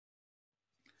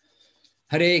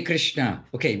Hare Krishna.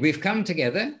 Okay, we've come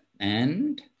together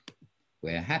and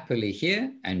we're happily here.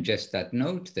 And just that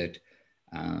note that,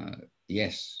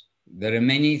 yes, there are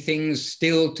many things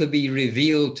still to be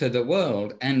revealed to the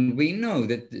world. And we know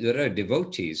that there are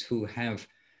devotees who have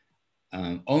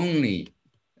only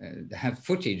have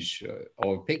footage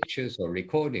or pictures or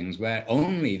recordings where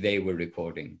only they were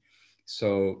recording.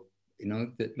 So, you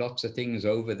know, that lots of things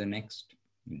over the next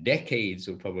decades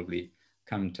will probably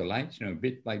come to light, you know,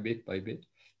 bit by bit by bit.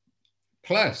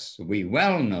 Plus, we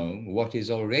well know what is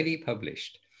already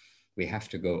published. We have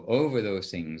to go over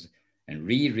those things and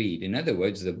reread. In other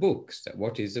words, the books.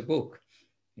 What is a book?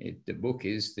 The book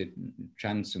is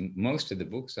most of the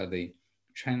books are the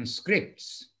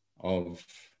transcripts of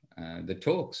the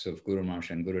talks of Guru Maharaj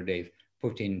and Gurudev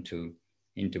put into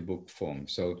book form.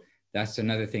 So that's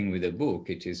another thing with a book.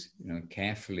 It is, you know,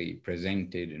 carefully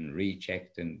presented and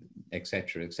rechecked and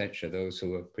etc. etc. Those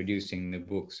who are producing the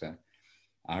books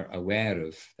are aware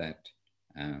of that,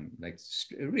 like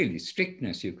really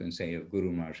strictness, you can say, of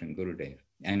Guru Maharaj and Gurudev.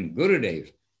 And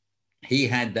Gurudev, he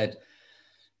had that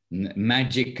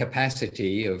magic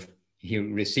capacity of, he'll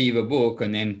receive a book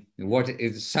and then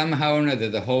somehow or another,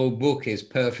 the whole book is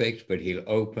perfect, but he'll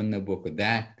open the book at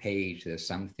that page, there's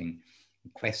something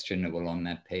questionable on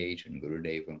that page, and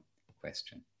Gurudev will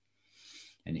question.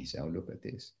 And he said, oh, look at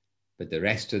this. But the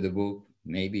rest of the book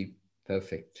may be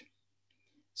perfect.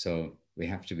 So we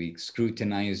have to be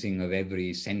scrutinizing of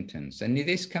every sentence. And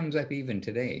this comes up even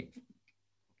today.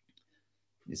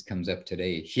 This comes up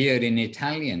today. Here in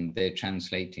Italian, they're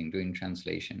doing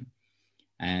translation.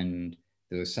 And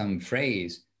there was some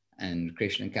phrase, and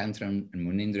Krishna Kantra and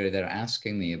Munindra, they're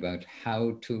asking me about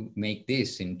how to make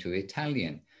this into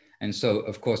Italian. And so,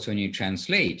 of course, when you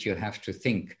translate, you have to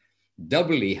think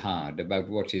doubly hard about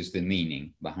what is the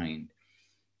meaning behind.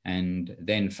 And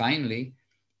then finally,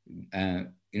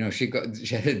 you know,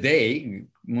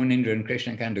 Munindra and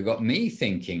Krishna Kantra got me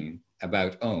thinking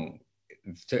about, oh,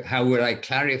 so how would I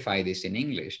clarify this in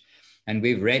English? And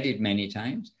we've read it many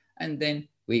times. And then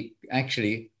we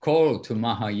actually called to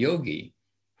Mahayogi,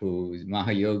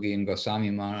 Mahayogi and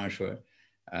Goswāmī Maharaj were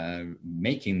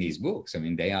making these books. I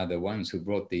mean, they are the ones who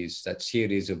brought that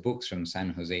series of books from San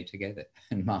Jose together.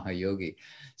 And Mahayogi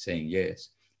saying, yes,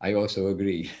 I also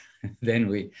agree. Then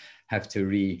we have to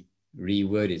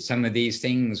reword it. Some of these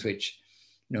things which,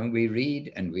 you know, we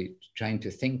read and we're trying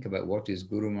to think about what is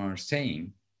Guru Maharaj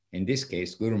saying. In this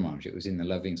case, Guru Maharaj, it was in the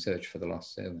loving search for the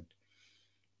lost servant.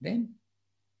 Then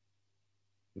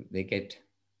they get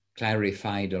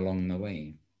clarified along the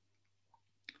way.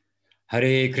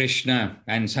 Hare Krishna.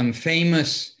 And some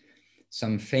famous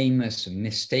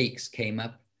mistakes came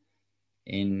up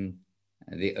in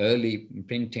the early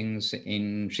printings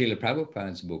in Srila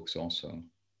Prabhupada's books also.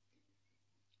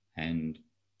 And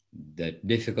the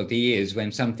difficulty is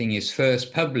when something is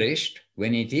first published,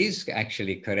 when it is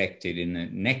actually corrected in the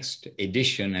next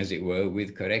edition, as it were,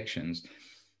 with corrections,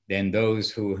 then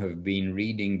those who have been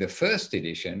reading the first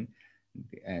edition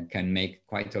can make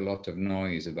quite a lot of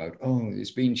noise about, oh,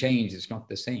 it's been changed, it's not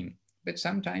the same. But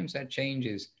sometimes that change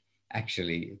is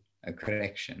actually a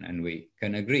correction, and we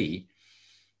can agree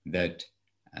that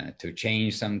to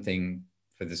change something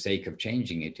for the sake of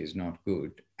changing it is not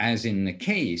good. As in the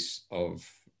case of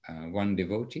one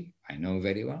devotee, I know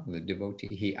very well the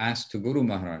devotee, he asked to Guru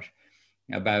Maharaj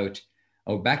about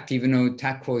Bhaktivinoda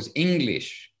Thakur's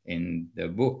English in the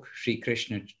book Sri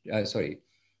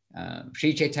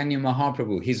Chaitanya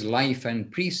Mahaprabhu, his life and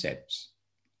precepts,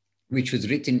 which was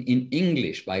written in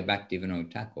English by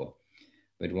Bhaktivinoda Thakur.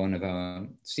 But one of our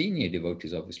senior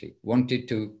devotees obviously wanted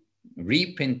to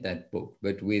reprint that book,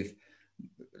 but with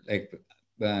like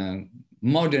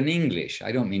modern English.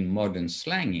 I don't mean modern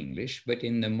slang English, but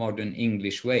in the modern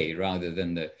English way rather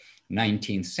than the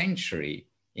 19th century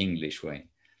English way.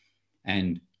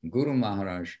 And Guru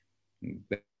Maharaj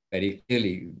very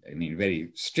clearly, I mean, very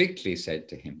strictly said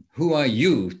to him, who are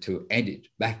you to edit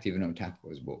Bhaktivinoda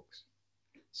Thakur's books?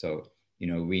 So, you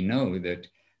know, we know that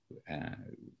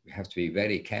we have to be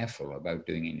very careful about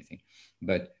doing anything.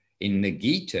 But in the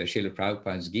Gita, Srila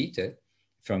Prabhupada's Gita,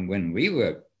 from when we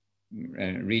were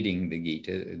reading the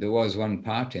Gita, there was one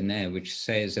part in there which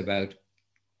says about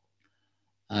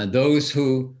those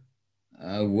who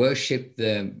worship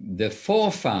the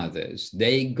forefathers,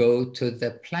 they go to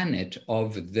the planet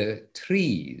of the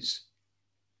trees.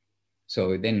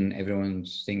 So then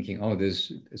everyone's thinking, oh,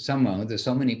 there's so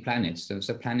many planets, there's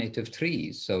a planet of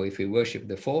trees. So if we worship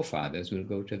the forefathers, we'll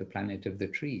go to the planet of the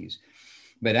trees.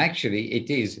 But actually it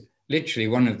is literally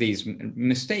one of these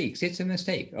mistakes. It's a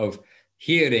mistake of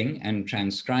hearing and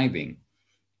transcribing.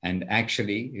 And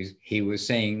actually he was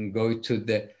saying, go to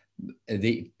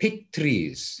the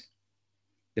Pitris,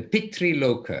 the Pitri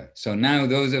Loka. So now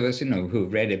those of us,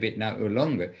 who've read a bit now or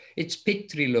longer, it's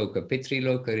Pitri Loka. Pitri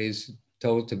Loka is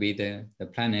told to be the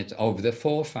planet of the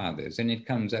forefathers, and it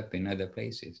comes up in other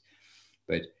places.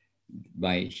 But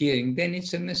by hearing, then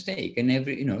it's a mistake,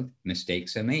 and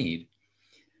mistakes are made.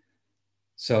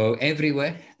 So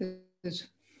everywhere there's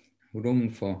room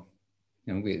for,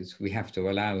 we have to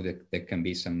allow that there can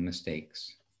be some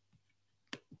mistakes.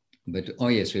 But, oh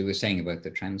yes, we were saying about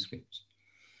the transcripts.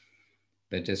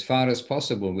 But as far as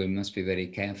possible, we must be very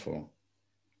careful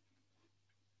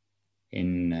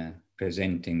in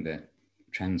presenting the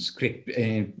transcript,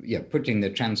 putting the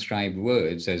transcribed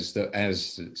words as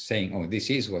saying, oh, this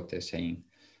is what they're saying,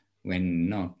 when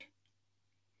not.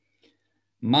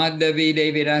 Madhavi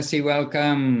Devirasi,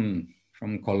 welcome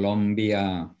from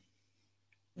Colombia.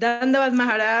 Dandavat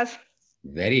Maharaj.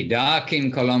 Very dark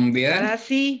in Colombia.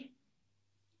 Darasi.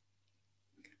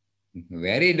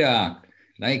 Very dark,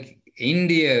 like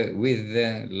India with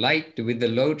the light, with the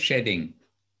load shedding.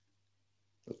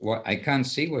 What, I can't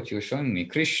see what you're showing me.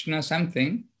 Krishna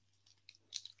something.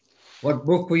 What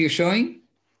book were you showing?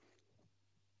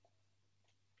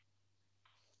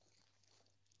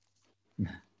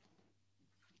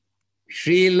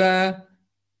 Srila.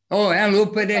 Oh,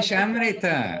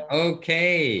 Upadeshamrita.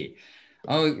 Okay.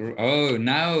 Oh,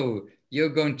 now you're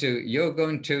going to.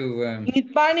 In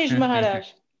Spanish, Maharaj.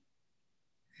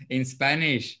 In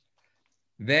Spanish.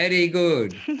 Very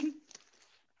good.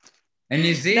 And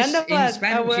is this in Spanish?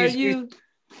 How are you?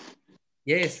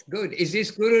 Yes, good. Is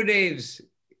this Gurudev's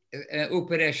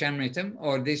Upadeshamritam,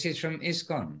 or this is from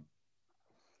ISKCON?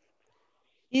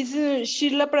 It's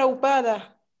Srila Prabhupada.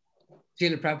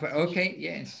 Srila Prabhupada, okay,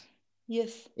 yes.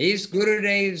 Yes. Is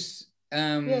Gurudev's,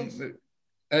 yes.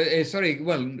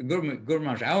 Guru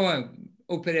Maharaj, our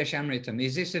Upadeshamritam,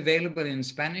 is this available in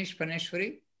Spanish,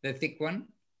 Paneshwari, the thick one?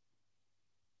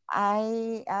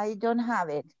 I don't have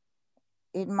it.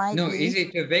 It might be. No, is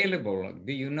it available?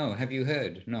 Do you know? Have you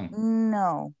heard? No.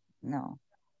 No.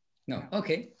 No,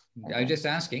 okay. I'm just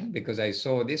asking because I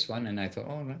saw this one and I thought,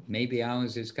 oh, maybe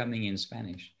ours is coming in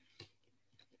Spanish.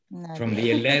 Not From yet.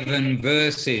 the 11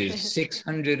 verses,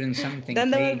 600 and something.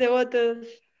 Dandavat devotos.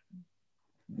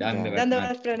 Dandavat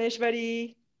Dandavat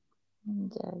Praneshwari.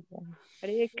 Yeah.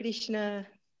 Hare Krishna.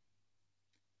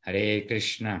 Hare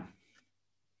Krishna.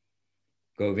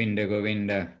 Govinda,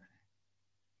 Govinda.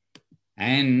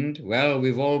 And, well,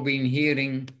 we've all been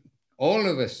hearing, all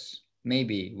of us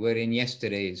maybe were in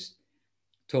yesterday's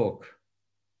talk.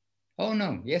 Oh,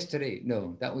 no, yesterday.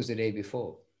 No, that was the day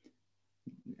before.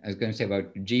 I was going to say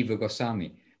about Jīva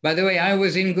Goswāmī. By the way, I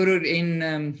was in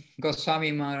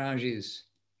Goswami Maharaj's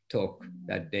talk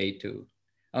that day too.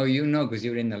 Oh, you know, because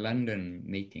you were in the London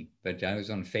meeting, but I was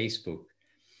on Facebook,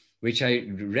 which I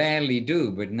rarely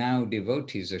do, but now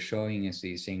devotees are showing us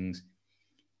these things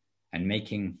and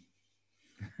making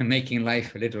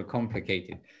life a little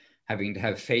complicated, having to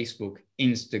have Facebook,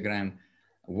 Instagram,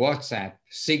 WhatsApp,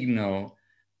 Signal,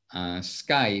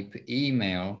 Skype,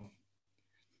 email.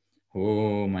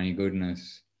 Oh my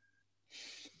goodness.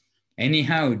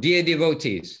 Anyhow, dear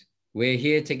devotees, we're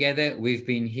here together. We've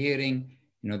been hearing,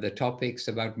 the topics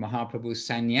about Mahaprabhu's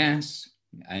sannyas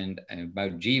and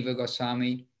about Jīva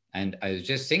Goswāmī. And I was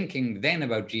just thinking then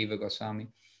about Jīva Goswāmī,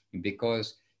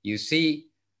 because you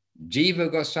see, Jīva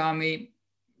Goswāmī,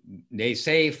 they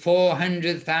say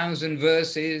 400,000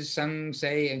 verses, some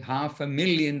say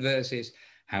 500,000 verses,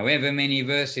 however many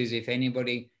verses, if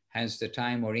anybody has the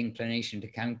time or inclination to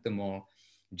count them all.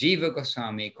 Jīva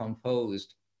Goswāmī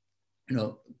composed,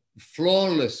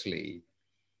 flawlessly,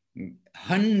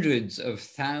 hundreds of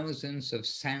thousands of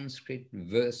Sanskrit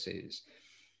verses,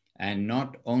 and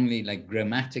not only like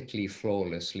grammatically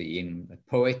flawlessly in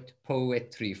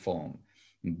poetry form,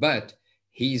 but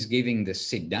he's giving the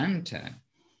Siddhanta,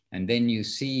 and then you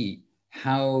see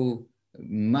how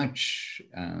much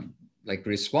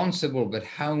responsible, but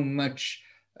how much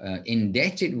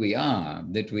indebted we are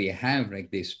that we have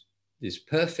like this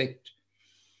perfect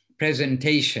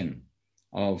presentation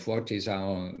of what is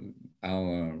our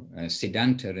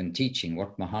Siddhanta and teaching,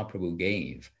 what Mahaprabhu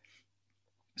gave.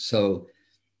 So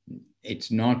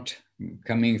it's not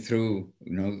coming through,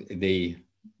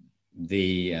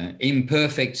 the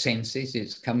imperfect senses.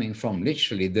 It's coming from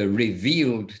literally the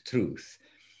revealed truth.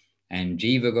 And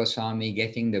Jīva Goswāmī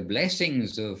getting the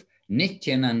blessings of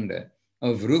Nityananda,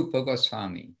 of Rupa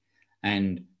Goswāmī,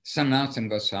 and Sanatana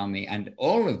Goswāmī, and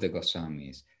all of the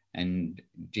Goswāmis. And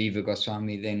Jīva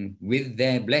Goswāmī then, with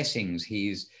their blessings,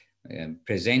 he's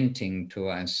presenting to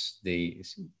us the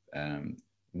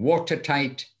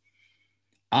watertight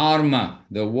armor,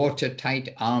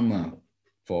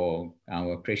 for for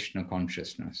our Krishna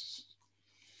consciousness.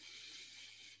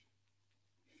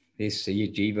 This Śrī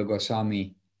Jīva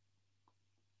Goswāmī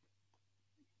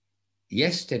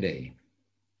yesterday,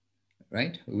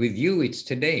 right? With you, it's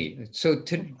today. So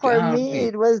For me,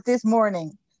 it was this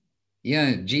morning.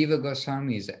 Yeah, Jiva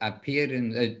Goswami's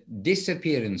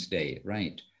disappearance day,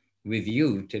 right? With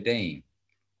you today.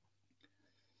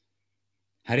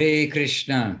 Hare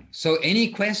Krishna. So any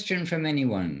question from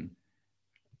anyone?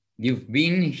 You've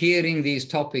been hearing these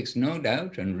topics, no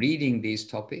doubt, and reading these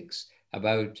topics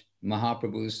about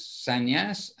Mahaprabhu's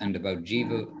sannyas and about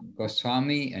Jiva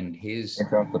Goswami and his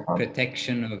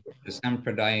protection of the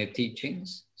Sampradaya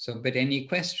teachings. So, but any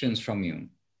questions from you?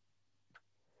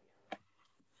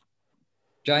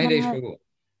 Jayadesh Prabhu.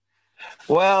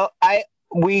 Well,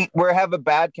 we have a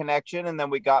bad connection, and then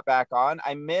we got back on.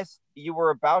 I missed, you were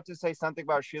about to say something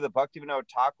about Srila Bhaktivinoda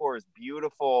Thakur's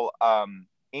beautiful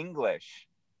English,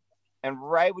 and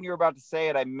right when you were about to say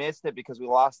it, I missed it because we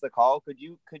lost the call. Could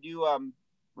you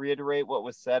reiterate what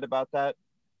was said about that?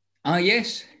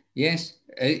 Yes.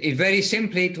 Very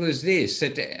simply, it was this,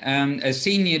 that a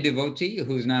senior devotee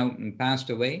who's now passed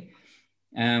away,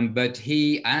 but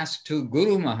he asked to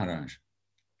Guru Maharaj.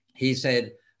 He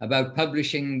said about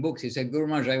publishing books. He said, Guru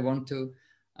Maharaj, I want to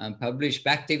publish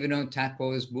Bhaktivinoda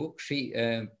Thakur's book, Sri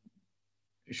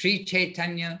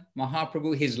Chaitanya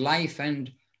Mahaprabhu, His Life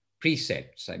and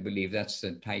Precepts. I believe that's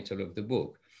the title of the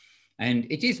book. And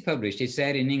it is published, it's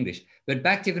there in English. But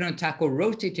Bhaktivinoda Thakur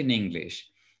wrote it in English.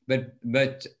 But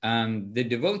the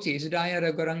devotee is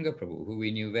Dayara Gauranga Prabhu, who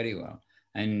we knew very well.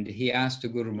 And he asked to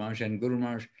Guru Maharaj, and Guru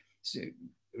Maharaj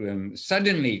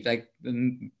suddenly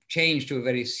changed to a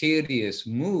very serious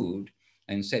mood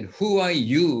and said, who are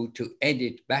you to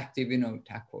edit Bhaktivinoda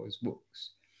Thakur's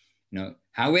books?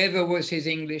 However was his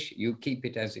English, you keep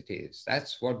it as it is.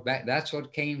 That's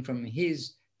what came from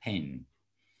his pen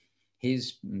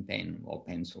or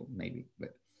pencil maybe.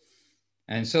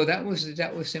 And so that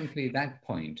was simply that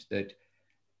point, that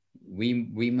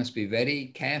we must be very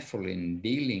careful in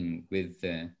dealing with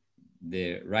the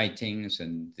writings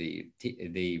and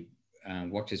the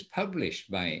what is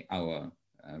published by our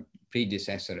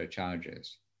predecessor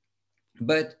acharyas.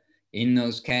 But in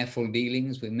those careful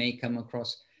dealings, we may come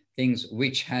across things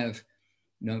which have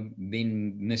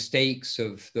been mistakes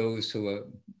of those who are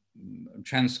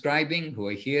transcribing, who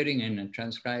are hearing and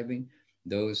transcribing,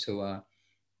 those who are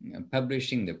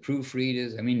publishing, the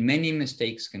proofreaders. I mean, many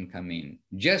mistakes can come in.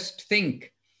 Just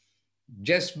think,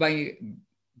 just by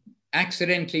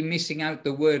accidentally missing out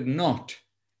the word not,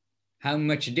 how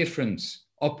much difference,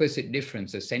 opposite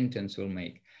difference a sentence will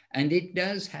make. And it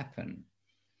does happen.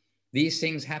 These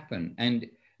things happen, and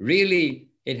really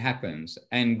it happens.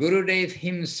 And Gurudev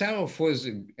himself was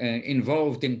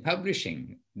involved in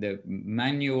publishing the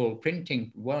manual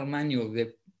printing, manual, they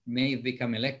may have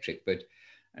become electric, but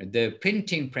the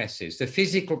printing presses, the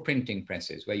physical printing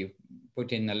presses where you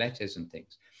put in the letters and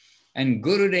things. And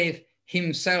Gurudev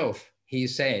himself, he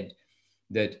said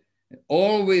that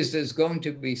always there's going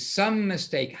to be some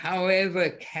mistake, however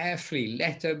carefully,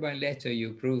 letter by letter,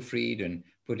 you proofread and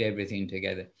put everything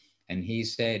together. And he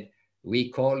said, we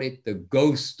call it the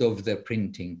ghost of the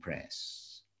printing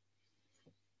press.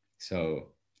 So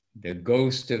the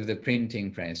ghost of the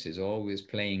printing press is always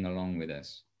playing along with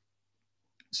us.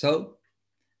 So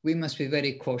we must be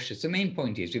very cautious. The main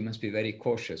point is we must be very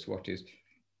cautious what is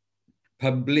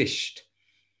published,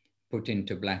 put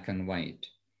into black and white.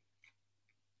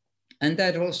 And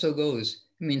that also goes,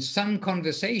 I mean, some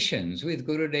conversations with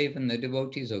Gurudev and the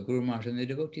devotees, or Guru Maharaj and the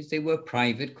devotees, they were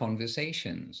private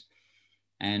conversations.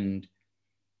 And,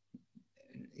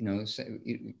 so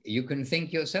you can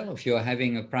think yourself, you're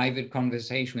having a private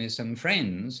conversation with some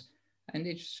friends, and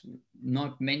it's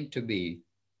not meant to be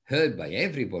heard by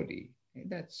everybody.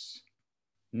 That's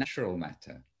natural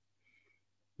matter.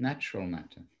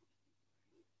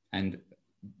 And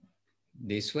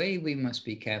this way we must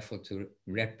be careful to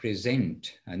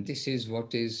represent, and this is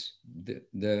what is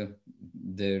the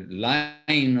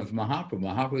line of Mahaprabhu.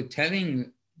 Mahaprabhu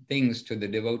telling things to the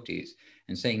devotees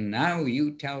and saying, now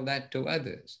you tell that to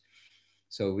others.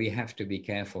 So we have to be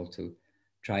careful to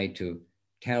try to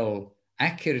tell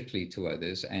accurately to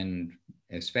others, and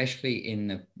especially in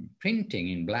the printing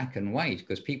in black and white,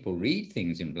 because people read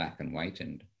things in black and white,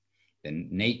 and the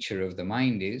nature of the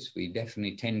mind is we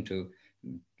definitely tend to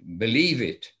believe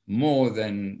it more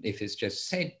than if it's just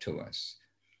said to us,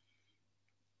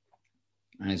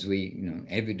 as we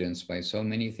evidenced by so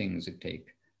many things that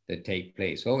take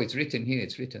place. Oh, it's written here,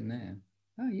 it's written there.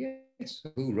 Oh yes,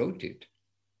 who wrote it?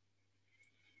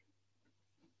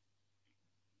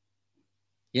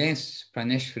 Yes,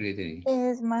 Praneshwari.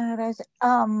 Yes, Maharaj.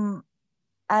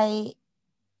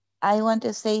 I want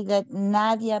to say that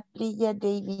Nadia Priya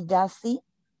Devidasi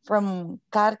from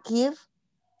Kharkiv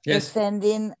is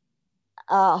sending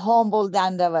humble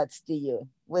dandavats to you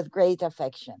with great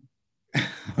affection.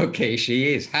 Okay,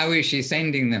 she is. How is she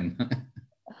sending them?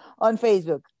 On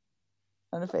Facebook.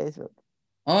 On Facebook.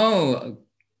 Oh,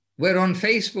 we're on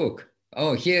Facebook.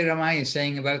 Oh, here am I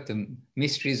saying about the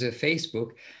mysteries of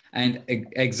Facebook. And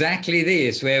exactly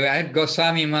this, where we had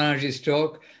Goswami Maharaj's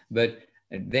talk, but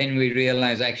then we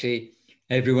realize actually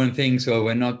everyone thinks, oh,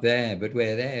 we're not there, but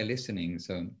we're there listening.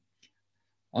 So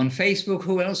on Facebook,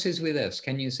 who else is with us?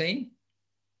 Can you say?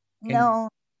 No.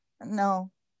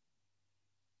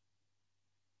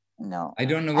 I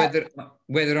don't know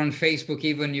whether on Facebook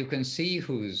even you can see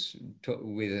who's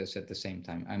with us at the same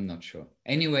time. I'm not sure.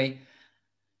 Anyway,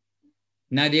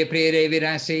 Nadia Priya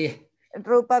Devidasi.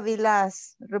 Rupa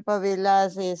Vilas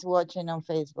is watching on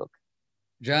Facebook.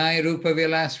 Jai Rupa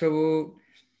Vilas Prabhu.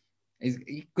 It's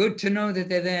good to know that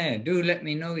they're there. Do let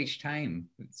me know each time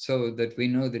so that we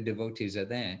know the devotees are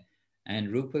there.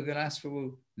 And Rupa Vilas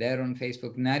Prabhu, there on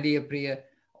Facebook. Nadia Priya,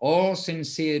 all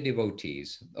sincere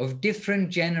devotees of different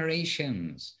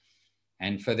generations.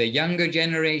 And for the younger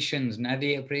generations,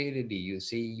 Nadia Priya, you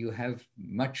see, you have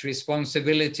much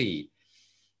responsibility.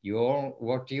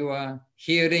 What you are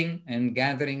hearing and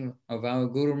gathering of our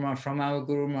from our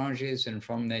Guru Maharajas and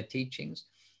from their teachings,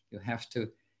 you have to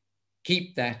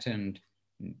keep that and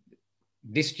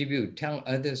distribute, tell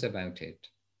others about it.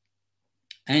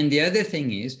 And the other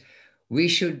thing is, we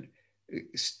should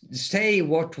say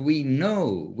what we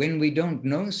know. When we don't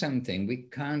know something, we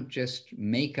can't just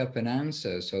make up an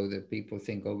answer so that people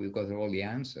think, oh, we've got all the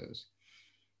answers.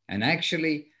 And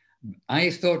actually, I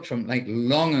thought from like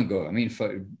long ago, I mean,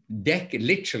 for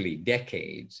literally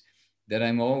decades, that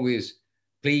I'm always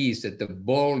pleased that the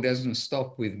ball doesn't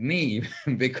stop with me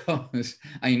because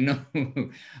I know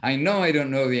I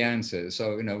don't know the answer.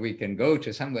 So, we can go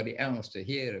to somebody else to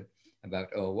hear about,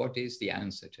 oh, what is the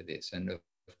answer to this? And of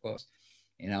course,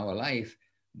 in our life,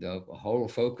 the whole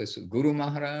focus of Guru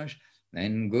Maharaj,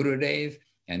 then Gurudev,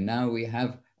 and now we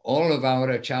have all of our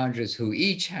acharyas who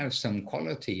each have some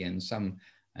quality and some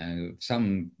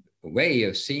way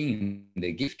of seeing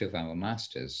the gift of our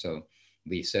masters. So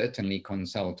we certainly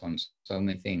consult on so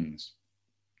many things.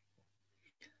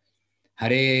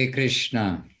 Hare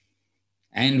Krishna.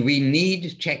 And we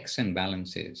need checks and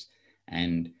balances.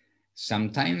 And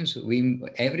sometimes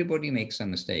everybody makes a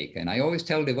mistake. And I always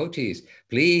tell devotees,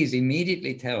 please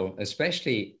immediately tell,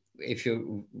 especially if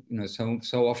you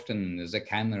so often there's a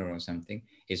camera or something,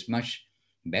 it's much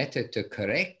better to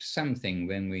correct something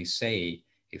when we say,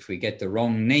 if we get the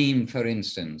wrong name, for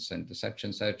instance, and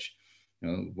such,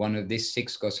 one of these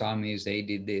 6 Goswamis, they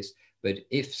did this. But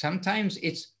if sometimes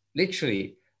it's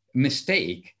literally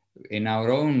mistake in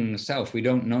our own self, we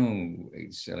don't know,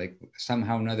 it's like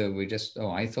somehow or another, we just,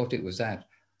 oh, I thought it was that.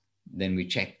 Then we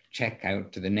check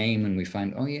out to the name and we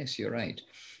find, oh, yes, you're right.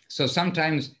 So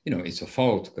sometimes, it's a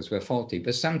fault because we're faulty,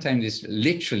 but sometimes it's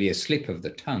literally a slip of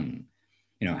the tongue.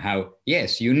 How,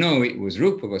 yes, it was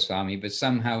Rupa Goswami, but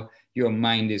somehow your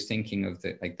mind is thinking of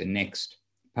the next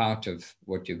part of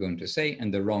what you're going to say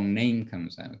and the wrong name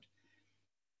comes out.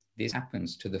 This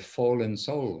happens to the fallen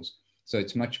souls. So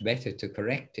it's much better to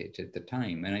correct it at the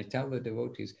time. And I tell the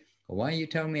devotees, why you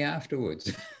tell me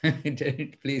afterwards?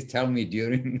 Please tell me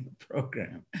during the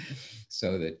program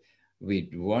so that we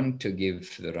want to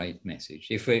give the right message.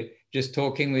 If we're just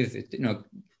talking with,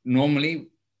 normally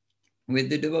with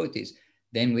the devotees,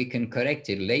 then we can correct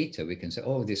it later. We can say,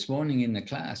 oh, this morning in the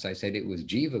class, I said it was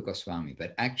Jiva Goswami,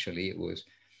 but actually it was,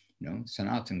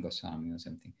 Sanatan Goswami or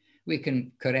something. We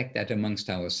can correct that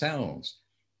amongst ourselves.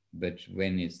 But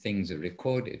when things are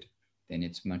recorded, then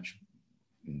it's much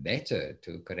better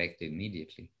to correct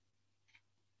immediately.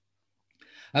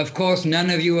 Of course,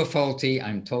 none of you are faulty.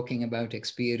 I'm talking about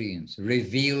experience,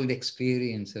 revealed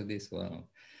experience of this world.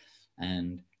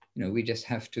 And we just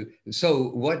have to, so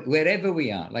wherever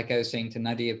we are, like I was saying to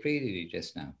Nadia Priya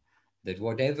just now, that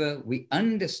whatever we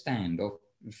understand or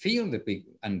feel that we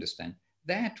understand,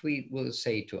 that we will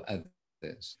say to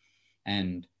others.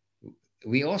 And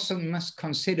we also must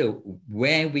consider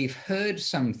where we've heard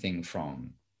something from.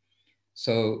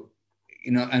 So,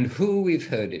 and who we've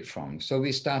heard it from. So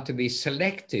we start to be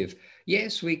selective.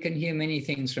 Yes, we can hear many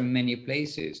things from many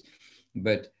places,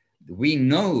 but we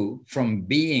know from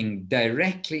being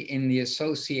directly in the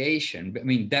association,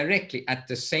 directly at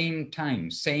the same time,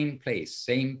 same place,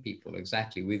 same people,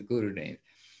 exactly, with Gurudev.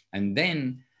 And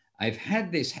then I've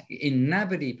had this, in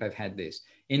Navadip I've had this.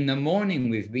 In the morning,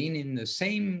 we've been in the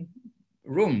same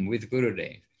room with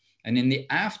Gurudev. And in the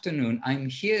afternoon, I'm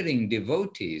hearing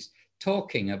devotees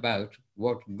talking about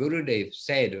what Gurudev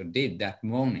said or did that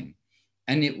morning,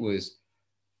 and it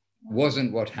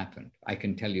wasn't what happened. I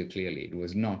can tell you clearly, it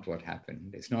was not what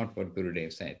happened. It's not what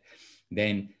Gurudev said.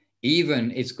 Then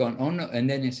even it's gone on, and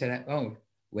then he said, oh,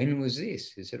 when was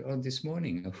this? He said, oh, this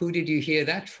morning. Who did you hear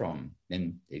that from?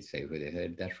 Then they say who they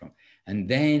heard that from. And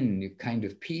then you kind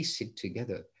of piece it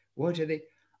together. What are they?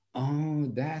 Oh,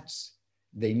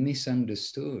 they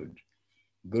misunderstood.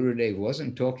 Gurudev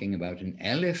wasn't talking about an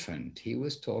elephant. He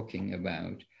was talking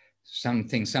about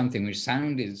something which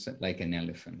sounded like an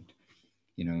elephant,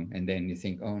 you know, and then you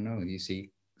think, oh no, you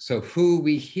see. So who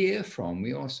we hear from,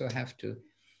 we also have to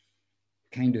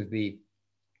kind of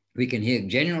we can hear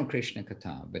general Krishna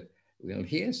Katha, but we'll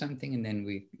hear something and then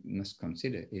we must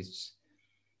consider, is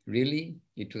really,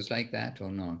 it was like that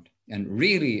or not? And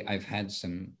really, I've had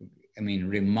some, I mean,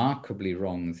 remarkably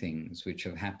wrong things which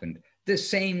have happened the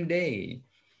same day.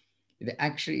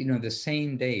 Actually, you know, the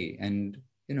same day. And,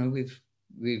 you know,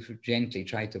 we've gently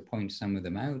tried to point some of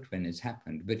them out when it's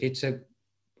happened, but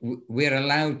we're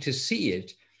allowed to see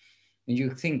it. And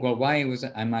you think, well,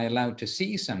 am I allowed to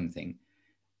see something?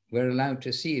 We're allowed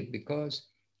to see it because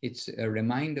it's a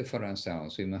reminder for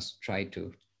ourselves. We must try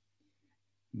to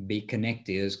be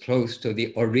connected as close to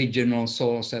the original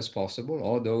source as possible,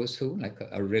 or those who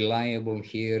are reliable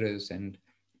hearers and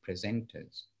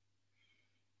presenters.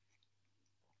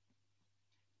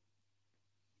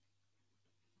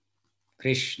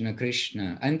 Krishna,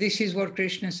 Krishna. And this is what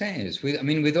Krishna says.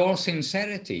 With all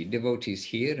sincerity, devotees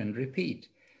hear and repeat.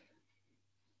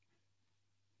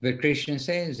 But Krishna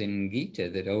says in Gita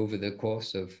that over the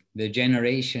course of the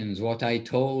generations, what I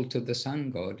told to the sun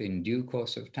god in due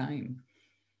course of time,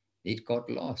 it got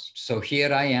lost. So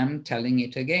here I am telling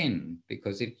it again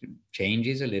because it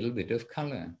changes a little bit of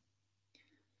color.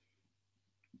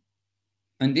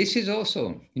 And this is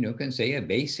also, you know, can say a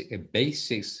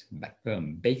basics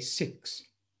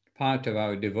part of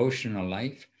our devotional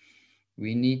life.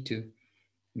 We need to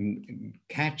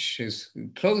catch as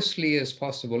closely as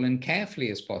possible and carefully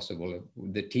as possible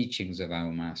the teachings of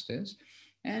our masters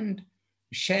and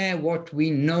share what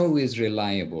we know is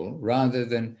reliable rather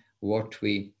than what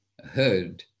we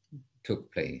heard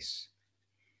took place.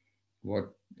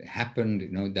 What happened,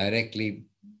 you know, directly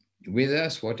with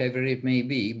us, whatever it may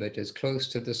be, but as close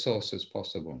to the source as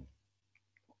possible.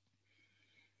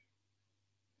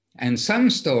 And some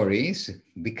stories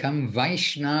become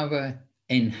Vaishnava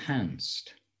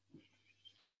enhanced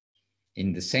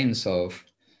in the sense of,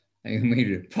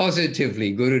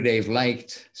 positively, Gurudev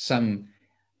liked some,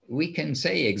 we can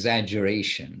say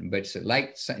exaggeration, but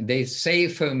like they say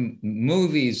for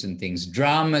movies and things,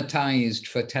 dramatized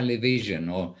for television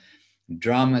or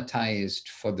dramatized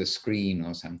for the screen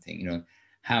or something, you know,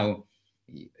 how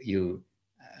you,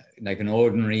 like an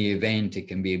ordinary event, it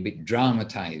can be a bit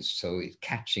dramatized, so it's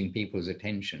catching people's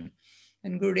attention.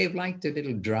 And Gurudev liked a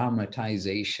little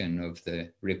dramatization of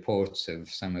the reports of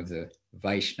some of the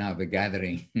Vaishnava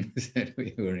gatherings that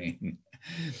we were in.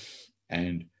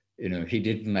 And, you know, he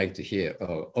didn't like to hear,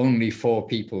 oh, only 4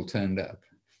 people turned up.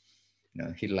 You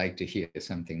know, he'd like to hear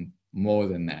something more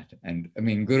than that. And I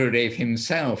mean, Gurudev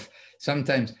himself,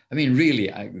 sometimes, I mean, really,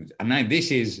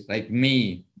 this is like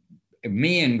me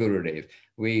and Gurudev.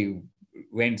 We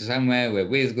went somewhere, we're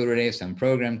with Gurudev, some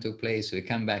program took place, we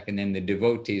come back and then the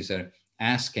devotees are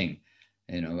asking,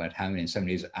 you know, about how many,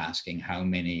 somebody's asking how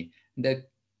many, that,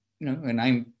 you know, and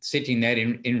I'm sitting there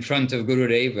in front of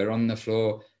Gurudev, we're on the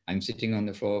floor, I'm sitting on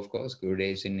the floor, of course,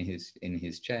 Gurudev's in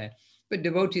his chair, but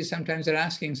devotees sometimes are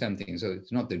asking something. So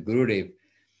it's not that Gurudev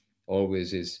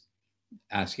always is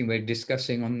asking, we're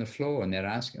discussing on the floor and they're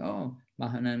asking, oh,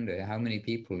 Mahananda, how many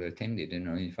people attended? You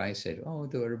know, if I said, oh,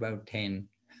 there were about 10,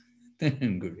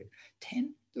 then Gurudev,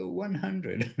 10 to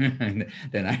 100.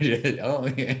 Then I just, oh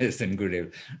yes, and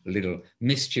Gurudev, a little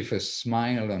mischievous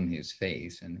smile on his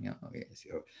face. And oh yes,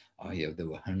 oh yeah, there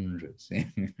were hundreds.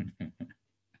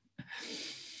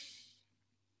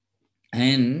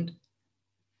 And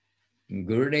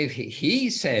Gurudev, he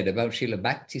said about Srila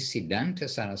Bhaktisiddhanta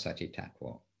Saraswati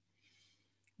Thakur,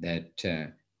 that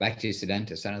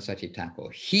Bhaktisiddhanta Saraswati Thakur,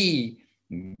 he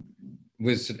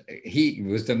was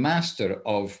the master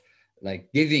of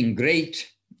like giving great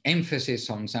emphasis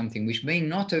on something which may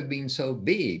not have been so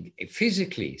big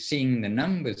physically, seeing the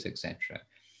numbers, etc.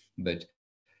 But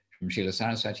from Srila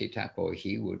Saraswati Thakur,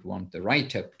 he would want the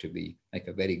write-up to be like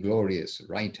a very glorious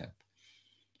write-up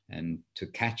and to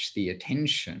catch the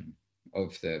attention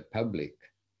of the public,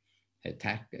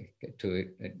 to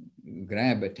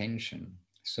grab attention.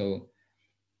 So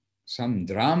some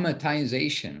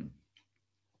dramatization,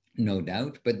 no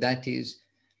doubt, but that is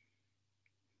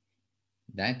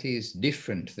that is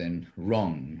different than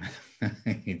wrong.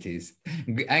 It is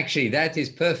actually, that is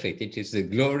perfect. It is the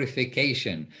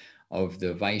glorification of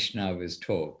the Vaishnavas'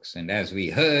 talks. And as we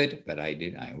heard, but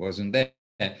I wasn't there,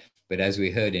 but as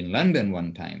we heard in London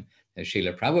one time,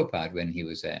 Srila Prabhupada, when he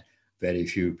was there, very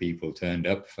few people turned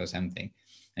up for something.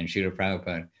 And Srila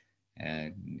Prabhupada,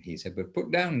 he said, but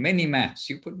put down many mats.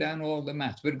 You put down all the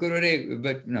mats. But Gurudev,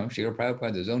 but no, Srila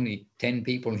Prabhupada, there's only 10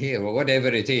 people here, or whatever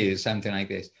it is, something like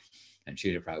this. And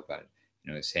Srila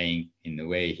Prabhupada, saying in the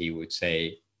way he would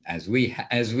say, as we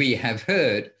have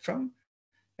heard from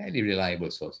fairly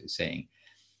reliable sources, saying,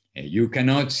 you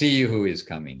cannot see who is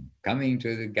coming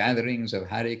to the gatherings of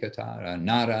Harikatha,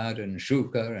 Narad and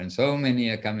Shuka, and so many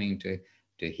are coming to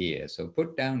hear. So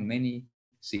put down many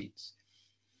seats.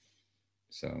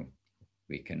 So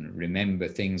we can remember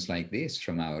things like this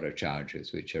from our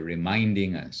acharyas, which are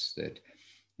reminding us that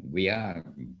we are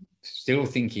still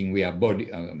thinking we are body,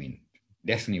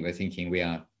 definitely we're thinking we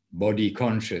are body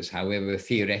conscious, however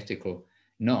theoretical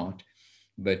not,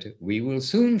 but we will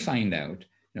soon find out,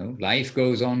 life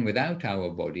goes on without our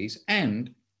bodies,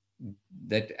 and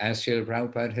that, as Srila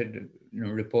Prabhupada had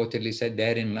reportedly said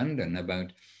there in London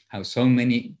about how so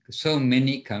many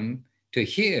come to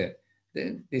hear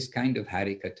this kind of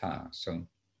Harikatha. So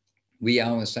we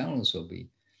ourselves will be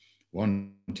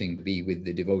wanting to be with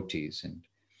the devotees and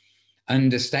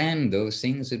understand those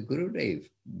things that Gurudev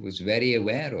was very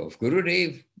aware of.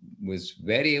 Gurudev was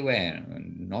very aware,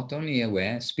 and not only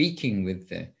aware, speaking with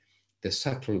the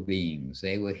subtle beings.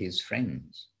 They were his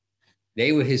friends.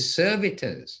 They were his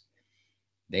servitors.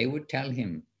 They would tell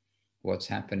him what's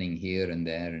happening here and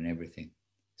there and everything.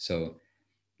 So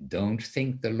don't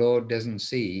think the Lord doesn't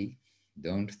see.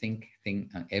 Don't think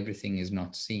everything is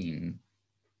not seen.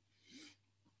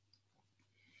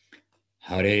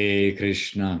 Hare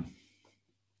Krishna.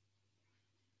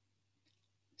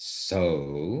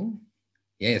 So,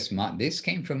 yes, this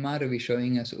came from Madhavi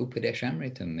showing us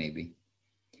Upadeshamritam maybe.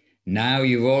 Now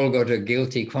you've all got a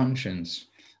guilty conscience.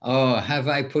 Oh, have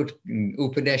I put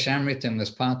Upadeshamritam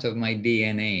as part of my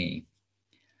DNA?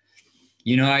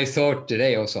 I thought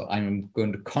today also, I'm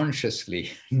going to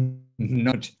consciously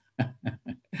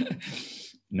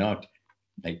not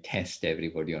like test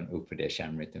everybody on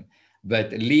Upadeshamritam,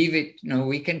 but leave it,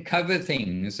 we can cover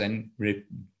things and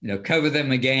cover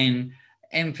them again,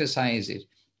 emphasize it,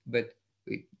 but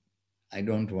I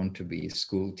don't want to be a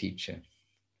school teacher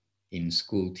in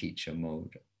school teacher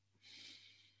mode.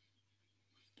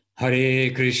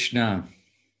 Hare Krishna.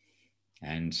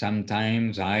 And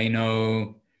sometimes I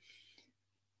know,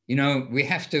 we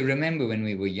have to remember when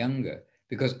we were younger,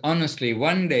 because honestly,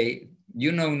 one day,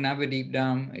 Navadip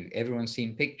Dham, everyone's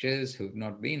seen pictures who've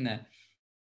not been there.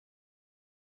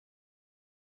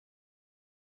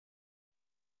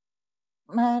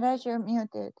 Maharaj, you're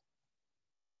muted.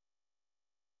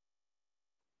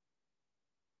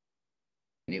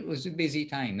 It was a busy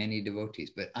time, many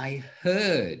devotees, but I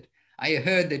heard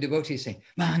the devotees saying,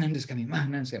 Mahananda's coming,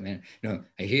 Mahananda's coming.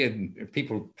 I hear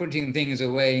people putting things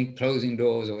away, closing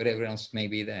doors or whatever else may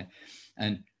be there.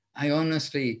 And I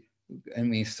honestly,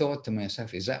 thought to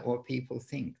myself, is that what people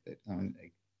think? That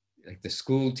like the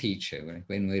school teacher,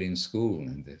 when we're in school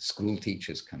and the school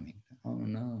teacher's coming. Oh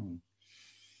no.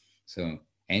 So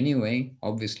anyway,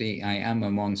 obviously I am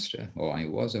a monster, or I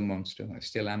was a monster, I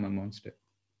still am a monster.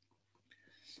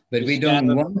 But we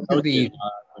don't want to be.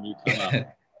 When you come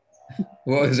up.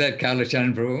 What was that,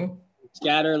 Kalachan Prabhu?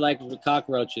 Scatter like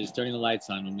cockroaches, turning the lights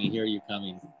on when we hear you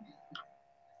coming.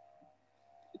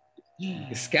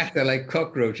 Scatter like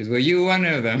cockroaches. Were you one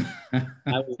of them? I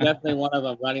was definitely one of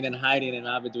them, running and hiding in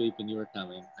Avadweep when you were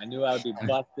coming. I knew I would be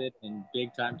busted in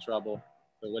big time trouble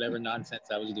for whatever nonsense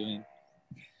I was doing.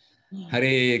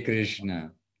 Hare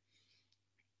Krishna.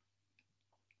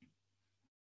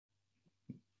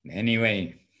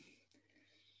 Anyway,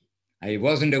 I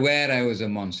wasn't aware I was a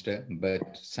monster, but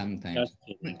sometimes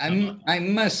I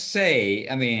must say,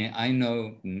 I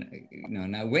know,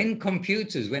 now when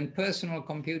personal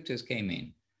computers came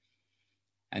in,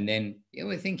 and then you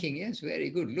were thinking, yes, very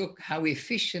good. Look how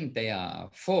efficient they are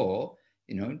for,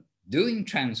 doing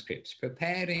transcripts,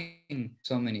 preparing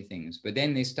so many things. But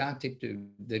then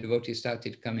the devotees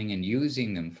started coming and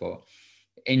using them for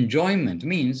enjoyment,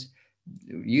 means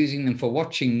using them for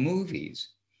watching movies,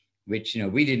 which,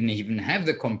 we didn't even have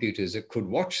the computers that could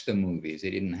watch the movies.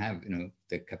 They didn't have,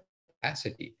 the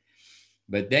capacity.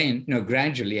 But then,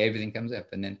 gradually everything comes up.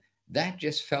 And then that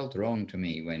just felt wrong to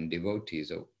me when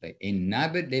devotees are like in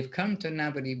Nabad, they've come to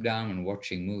Navadip Dham and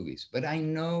watching movies. But I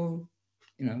know,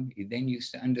 then you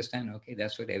understand, okay,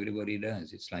 that's what everybody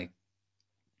does. It's like,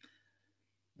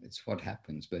 it's what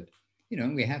happens. But,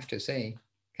 we have to say,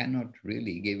 cannot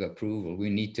really give approval. We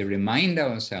need to remind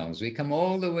ourselves. We come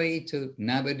all the way to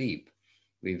Navadip.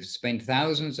 We've spent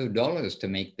thousands of dollars to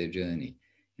make the journey,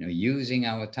 you know, using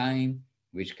our time,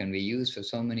 which can be used for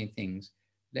so many things.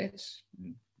 Let's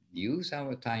use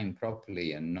our time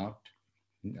properly and not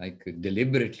like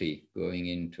deliberately going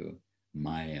into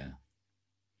Maya.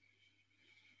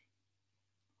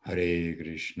 Hare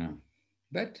Krishna.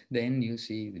 But then you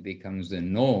see it becomes the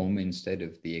norm instead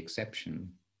of the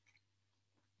exception.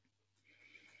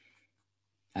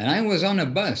 And I was on a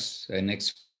bus, an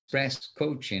express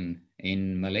coach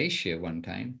in Malaysia one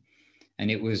time, and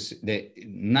it was the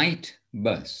night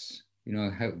bus. You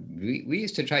know, how we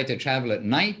used to try to travel at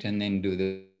night and then do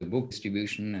the book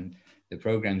distribution and the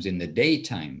programs in the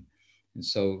daytime. And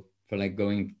so for like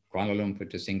going Kuala Lumpur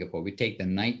to Singapore, we take the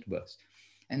night bus.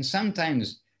 And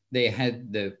sometimes they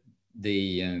had the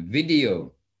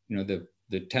video, you know,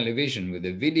 the television with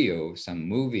a video of some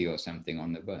movie or something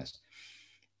on the bus.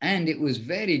 And it was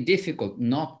very difficult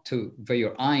for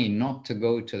your eye not to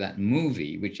go to that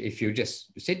movie, which if you're just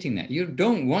sitting there, you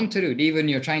don't want to do it, even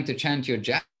you're trying to chant your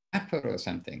japa or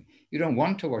something. You don't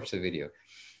want to watch the video.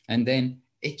 And then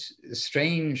it's a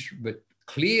strange but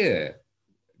clear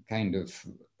kind of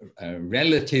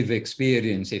relative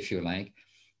experience, if you like,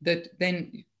 that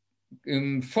then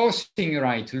forcing your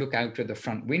eye to look out of the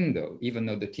front window, even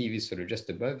though the TV is sort of just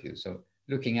above you. So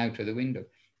looking out of the window,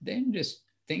 then just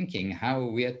thinking how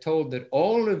we are told that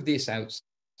all of this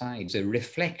outside is a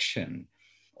reflection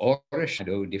or a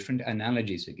shadow, different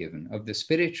analogies are given, of the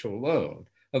spiritual world,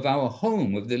 of our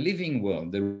home, of the living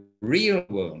world, the real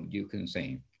world, you can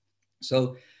say.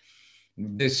 So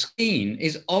the screen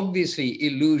is obviously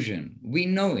illusion. We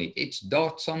know it. It's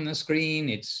dots on the screen.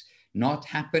 It's not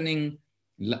happening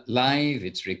live.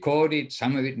 It's recorded.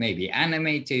 Some of it may be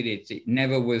animated. It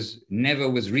never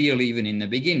was real even in the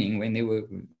beginning when they were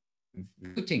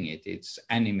shooting it. It's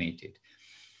animated.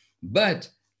 But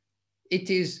it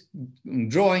is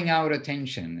drawing our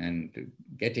attention and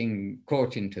getting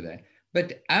caught into that.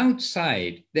 But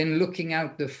outside, then looking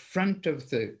out the front of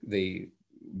the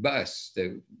bus,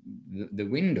 the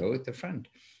window at the front,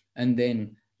 and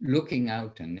then looking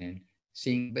out and then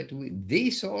seeing, but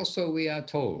this also we are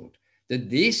told that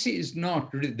this is not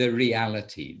the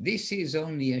reality. This is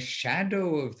only a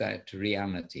shadow of that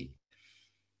reality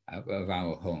of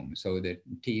our home. So the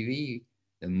TV,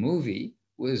 the movie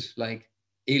was like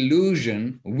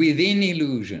illusion within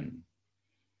illusion.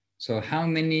 So how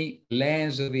many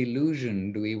layers of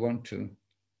illusion do we want to,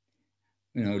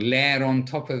 you know, layer on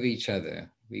top of each other?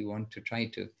 We want to try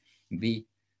to be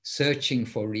searching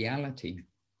for reality.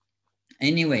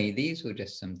 Anyway, these were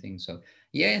just some things. So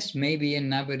yes, maybe in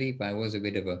Navadip, I was a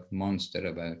bit of a monster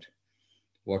about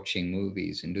watching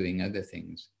movies and doing other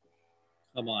things.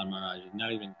 Come on, Maharaj, you're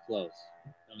not even close.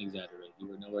 Don't exaggerate. You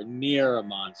were nowhere near a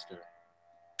monster.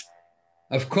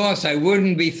 Of course, I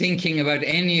wouldn't be thinking about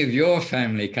any of your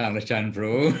family, Kalachan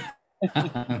Prabhu.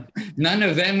 None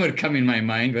of them would come in my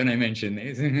mind when I mention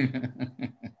this.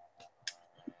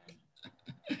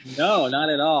 No, not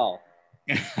at all.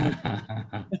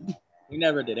 We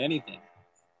never did anything.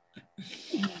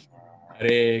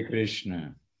 Hare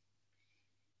Krishna.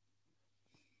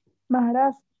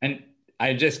 Maharaj. And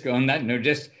I just go on that note,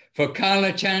 just for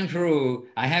Kalachan Prabhu,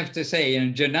 I have to say,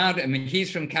 and Janard, I mean,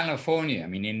 he's from California. I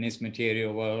mean, in this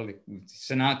material world,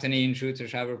 Sanatani and Shruta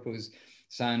Prabhu's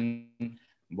son,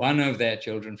 one of their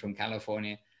children from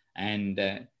California. And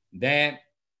there,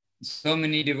 so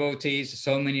many devotees,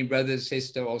 so many brothers,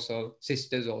 sisters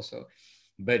also.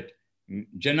 But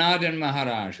Janardhan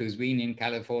Maharaj, who's been in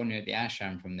California at the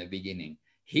ashram from the beginning,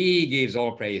 he gives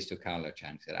all praise to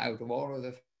Kalachan. He said, out of all of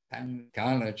the family,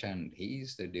 Kalachan, he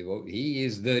is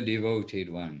the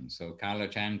devoted one. So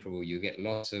Kalachan Prabhu, you get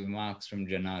lots of marks from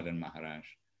Janardhan Maharaj.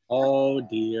 Oh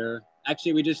dear.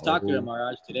 Actually, we just talked to him,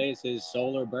 Maharaj. Today is his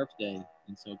solar birthday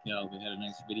in SoCal. We had a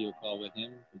nice video call with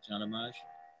him, with Janardhan Maharaj.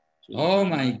 Oh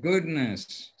my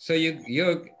goodness. So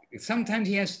you're sometimes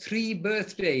he has 3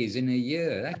 birthdays in a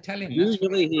year. I tell him.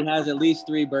 Usually he has at least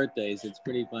 3 birthdays. It's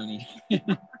pretty funny.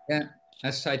 Yeah,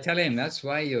 I tell him that's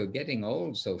why you're getting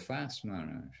old so fast,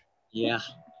 Maharaj. Yeah.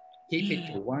 Keep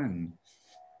it to 1.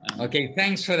 Okay,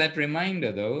 thanks for that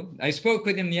reminder, though. I spoke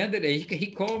with him the other day. He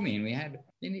called me,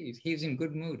 and he's in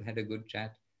good mood. Had a good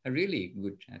chat, a really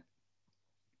good chat.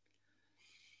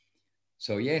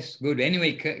 So yes, good.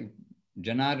 Anyway,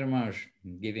 Janardhan Maharaj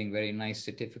giving very nice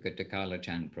certificate to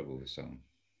Kalachan Prabhu. So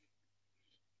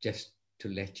just to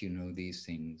let you know these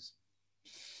things.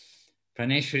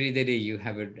 Praneshwari Dede, you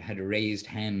had a raised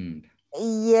hand.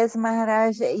 Yes,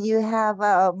 Maharaj, you have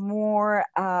more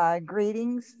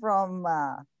greetings from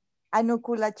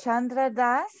Anukula Chandra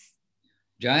Das.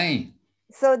 Jai.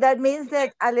 So that means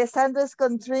that Alessandro's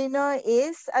Contrino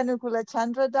is Anukula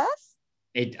Chandra Das?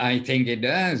 I think it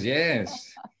does,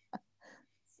 yes.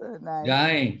 So nice.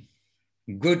 Jai,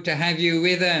 good to have you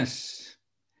with us.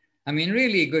 I mean,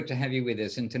 really good to have you with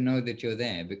us and to know that you're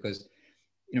there because,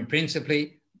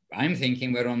 principally, I'm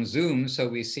thinking we're on Zoom, so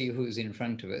we see who's in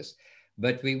front of us,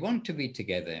 but we want to be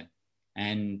together.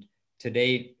 And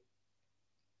today,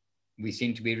 we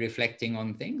seem to be reflecting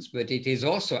on things, but it is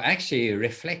also actually a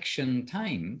reflection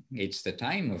time. It's the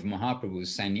time of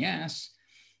Mahaprabhu's sannyas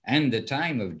and the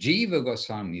time of Jiva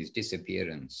Goswami's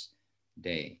disappearance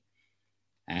day.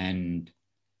 And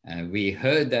we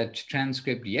heard that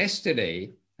transcript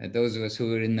yesterday, those of us who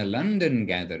were in the London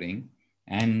gathering,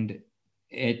 and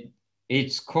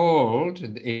it's called,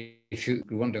 if you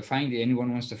want to find it,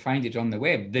 anyone wants to find it on the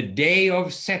web, The Day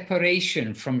of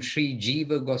Separation from Śrī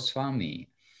Jīva Goswāmī.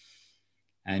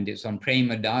 And it's on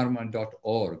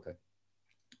premadharma.org,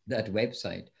 that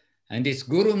website. And it's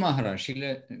Guru Maharaj,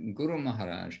 Guru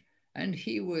Maharaj. And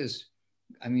he was,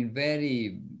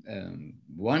 very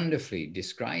wonderfully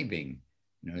describing,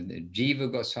 the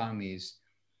Jiva Goswami's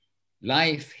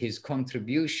life, his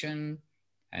contribution.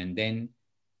 And then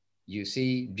you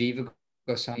see Jiva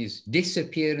Goswami's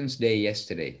disappearance day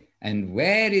yesterday. And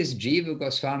where is Jiva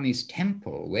Goswami's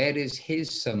temple? Where is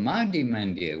his Samadhi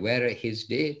Mandir? Where are his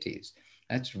deities?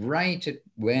 That's right at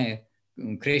where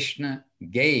Krishna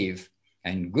gave,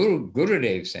 and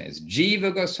Gurudev says,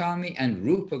 Jiva Goswami and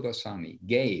Rupa Goswami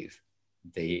gave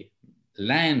the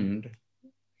land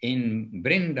in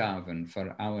Vrindavan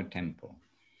for our temple.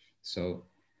 So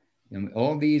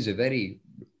all these are very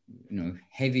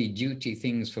heavy duty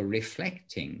things for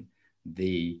reflecting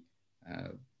the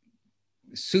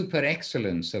super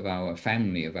excellence of our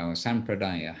family, of our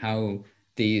sampradaya, how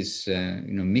these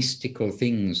mystical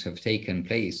things have taken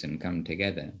place and come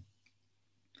together.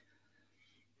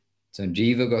 So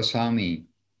Jiva Goswami,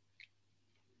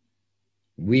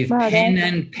 with Maharaj. pen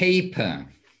and paper,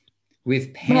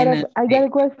 Maharaj, I got a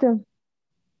question.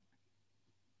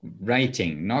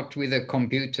 Writing, not with a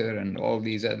computer and all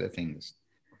these other things,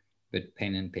 but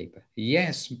pen and paper.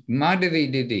 Yes,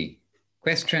 Madhavi Didi,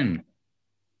 question.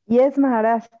 Yes,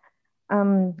 Maharaj.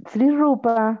 Sri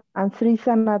Rupa and Sri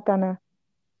Sanatana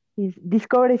is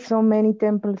discovered so many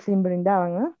temples in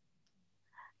Vrindavan, huh?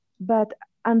 But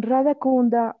and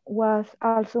Radhakunda was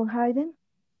also hidden?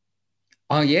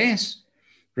 Oh yes,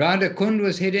 Radhakund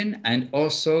was hidden and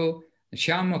also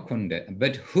Shyamakunda.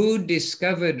 But who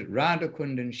discovered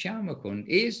Radhakund and Shyamakund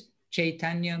is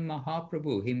Chaitanya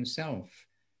Mahaprabhu himself.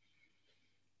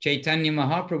 Chaitanya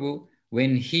Mahaprabhu,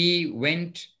 when he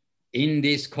went in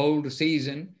this cold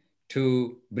season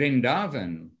to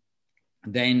Vrindavan,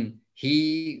 then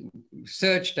he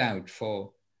searched out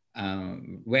for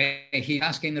where he's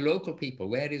asking the local people,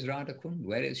 where is Radhakund?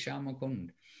 Where is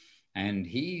Shyamakund? And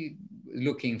he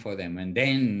looking for them. And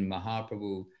then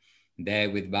Mahaprabhu there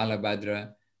with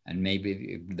Balabhadra and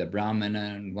maybe the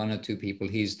Brahmana and one or two people,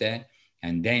 he's there.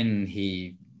 And then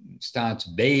he starts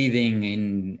bathing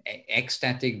in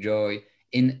ecstatic joy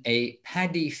in a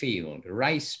paddy field,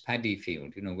 rice paddy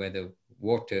field, where the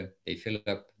water, they fill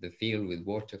up the field with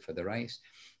water for the rice.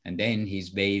 And then he's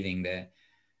bathing there.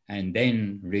 And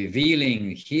then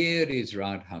revealing, here is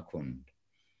Radhakund.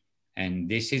 And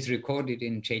this is recorded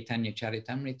in Chaitanya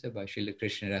Charitamrita by Srila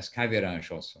Krishnadas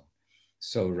Kaviraj also.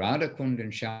 So Radhakund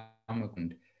and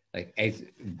Shyamakund,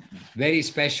 very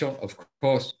special. Of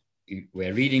course,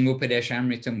 we're reading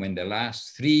Upadeshamritam when the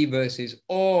last 3 verses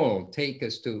all take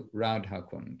us to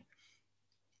Radhakund.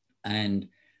 And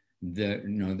the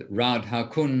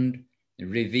Radhakund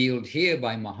revealed here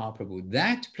by Mahaprabhu,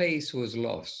 that place was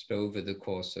lost over the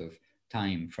course of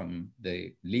time from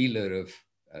the Leela of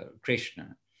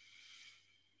Krishna,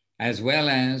 as well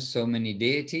as so many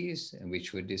deities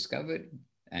which were discovered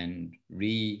and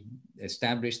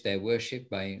re-established their worship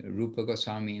by Rupa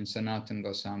Goswami and Sanatana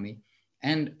Goswami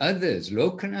and others.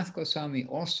 Lokanath Goswami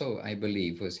also, I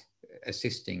believe, was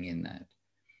assisting in that.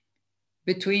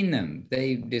 Between them,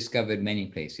 they discovered many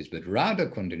places, but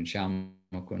Radhakund and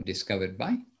Shyamakund discovered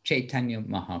by Chaitanya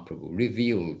Mahaprabhu,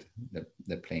 revealed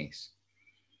the place.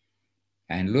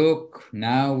 And look,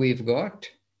 now we've got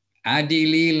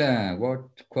Adi Leela. What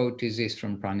quote is this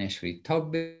from Praneshwari?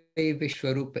 Tobbe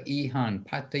Vishwarupa Ihan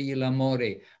Patayila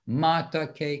More Mata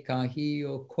Ke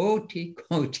Kahiyo Koti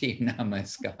Koti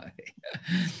Namaskare.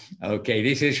 Okay,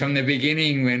 this is from the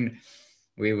beginning when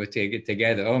we were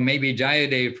together. Or maybe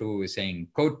Jayadev Prabhu was saying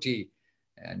Koti,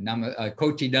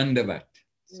 Koti Dandavat.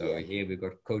 So here we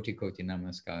got Koti Koti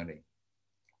Namaskare.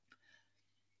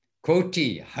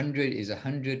 Koti, 100 is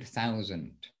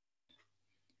 100,000.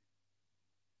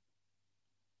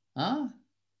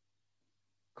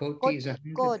 Koti is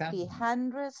 100,000. Koti,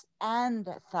 hundreds and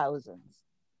thousands.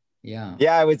 Yeah.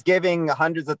 Yeah, I was giving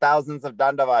hundreds of thousands of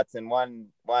dandavats in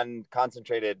one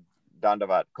concentrated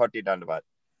dandavat, Koti dandavat.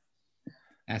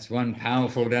 That's one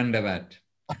powerful dandavat.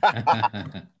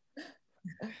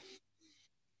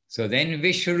 So then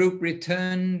Vishwarup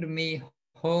returned me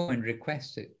home and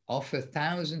requested, offer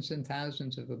thousands and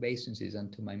thousands of obeisances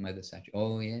unto my mother Sachi.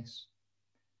 Oh yes.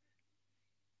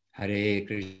 Hare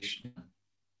Krishna.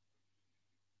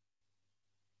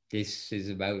 This is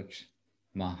about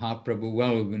Mahaprabhu,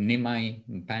 well, Nimai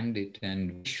Pandit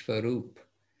and Vishwarup,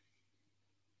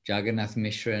 Jagannath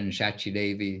Mishra and Shachi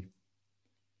Devi.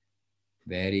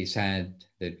 Very sad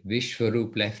that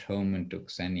Vishwarup left home and took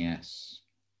sannyas.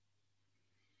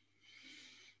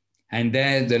 And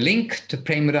there, the link to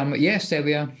Prema, yes, there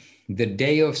we are, the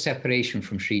day of separation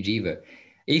from Śrī Jīva.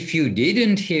 If you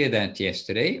didn't hear that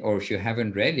yesterday, or if you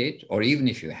haven't read it, or even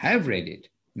if you have read it,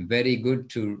 very good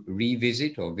to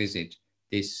revisit or visit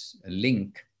this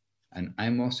link. And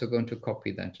I'm also going to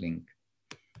copy that link.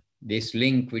 This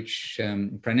link, which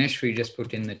Praneshri just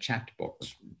put in the chat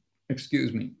box.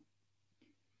 Excuse me.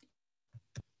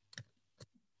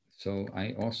 So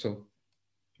I also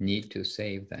need to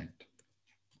save that.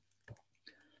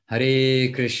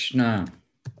 Hare Krishna.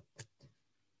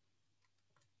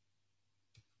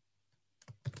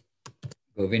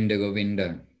 Govinda,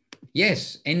 Govinda.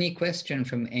 Yes, any question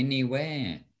from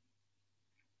anywhere?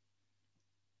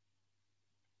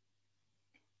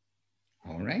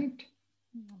 All right,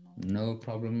 no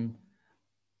problem.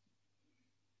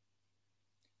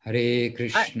 Hare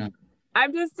Krishna.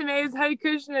 I'm just amazed. Hare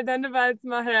Krishna, Dandavats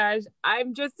Maharaj.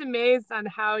 I'm just amazed on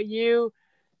how you,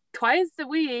 twice a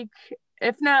week,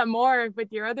 if not more,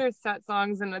 with your other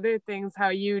satsangs and other things, how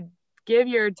you give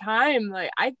your time.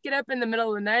 Like, I get up in the middle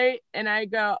of the night and I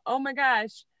go, oh my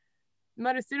gosh,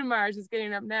 Madhusudana Maharaj is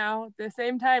getting up now at the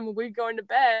same time we're going to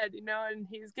bed, you know, and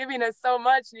he's giving us so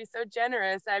much and he's so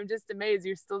generous. I'm just amazed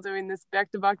you're still doing this back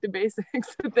to Bhakti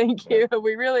basics. Thank you.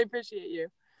 We really appreciate you.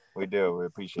 We do. We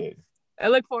appreciate it. I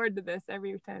look forward to this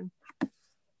every time.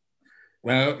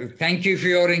 Well, thank you for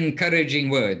your encouraging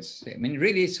words. I mean,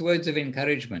 really, it's words of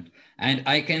encouragement. And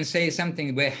I can say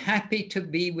something. We're happy to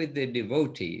be with the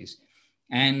devotees.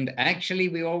 And actually,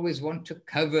 we always want to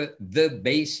cover the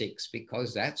basics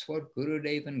because that's what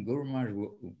Gurudev and Guru Maharaj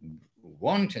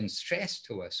want and stress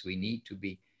to us. We need to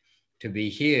be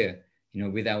here, you know,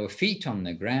 with our feet on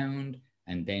the ground,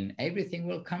 and then everything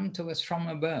will come to us from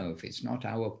above. It's not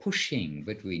our pushing,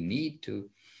 but we need to,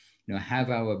 you know, have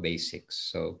our basics.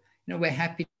 So, you know, we're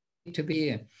happy to be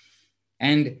here.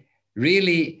 And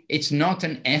really, it's not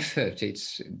an effort,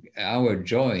 it's our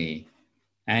joy.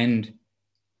 And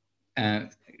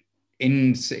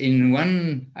in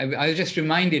one, I was just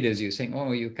reminded as you saying,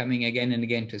 oh, you're coming again and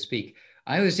again to speak.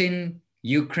 I was in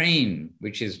Ukraine,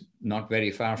 which is not very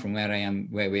far from where I am,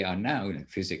 where we are now, like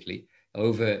physically,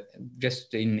 over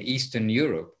just in Eastern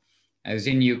Europe. I was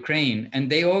in Ukraine and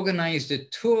they organized a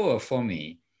tour for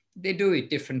me. They do it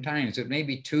different times, but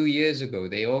maybe 2 years ago,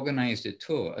 they organized a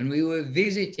tour and we were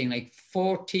visiting like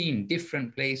 14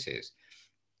 different places.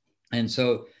 And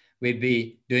so we'd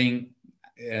be doing,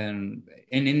 and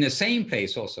in the same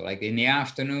place also, like in the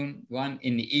afternoon one,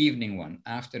 in the evening one,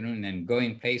 afternoon, and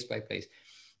going place by place.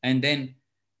 And then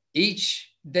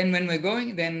then when we're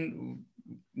going, then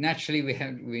naturally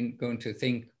we're going to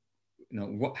think, you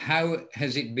know, how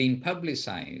has it been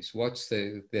publicized? What's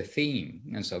the theme?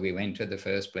 And so we went to the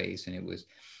first place and it was,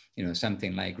 you know,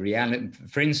 something like reality,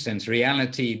 for instance,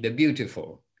 reality, the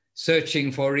beautiful,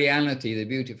 searching for reality, the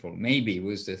beautiful, maybe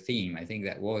was the theme. I think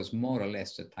that was more or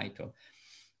less the title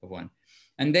of one.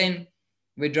 And then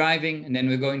we're driving and then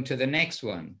we're going to the next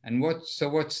one. And what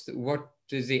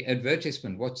is the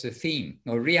advertisement? What's the theme?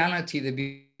 Or reality, the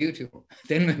beautiful.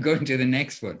 Then we're going to the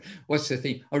next one. What's the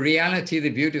theme? Or reality, the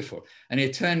beautiful. And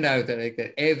it turned out that like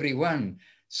that everyone.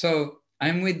 So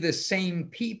I'm with the same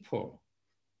people,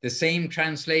 the same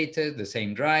translator, the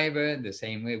same driver, the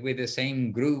same, with the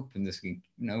same group. And this, you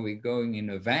know, we're going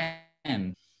in a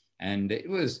van. And it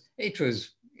was,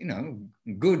 you know,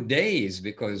 good days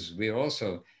because we're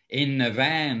also in a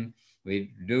van.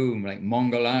 We do like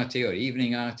Mongol Aarti or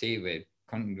evening Aarti. We're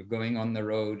going on the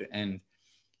road, and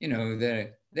you know,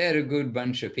 they're a good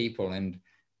bunch of people, and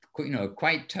you know,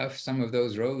 quite tough. Some of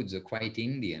those roads are quite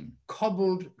Indian,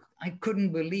 cobbled. I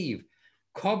couldn't believe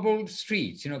cobbled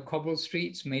streets. You know, cobbled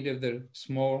streets made of the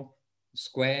small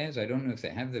squares. I don't know if they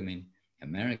have them in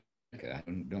America. I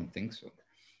don't think so.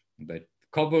 But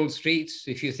cobbled streets.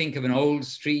 If you think of an old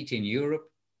street in Europe,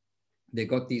 they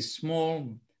got these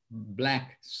small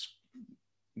black,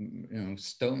 you know,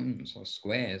 stones or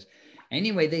squares.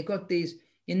 Anyway, they got these,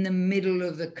 in the middle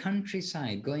of the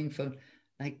countryside, going for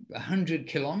like 100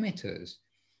 kilometers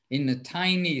in a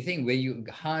tiny thing where you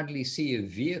hardly see a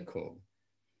vehicle,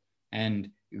 and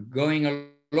going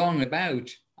along about,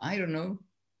 I don't know,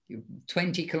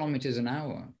 20 kilometers an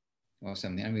hour or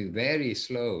something. I mean, very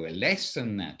slow, less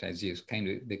than that, as you kind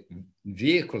of, the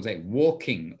vehicles like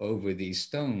walking over these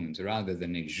stones rather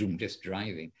than just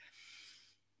driving.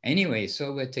 Anyway,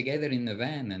 so we're together in the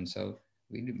van, and so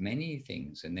we did many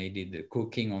things, and they did the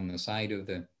cooking on the side of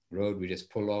the road. We just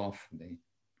pull off, they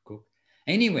cook.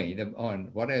 Anyway,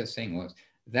 what I was saying was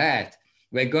that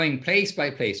we're going place by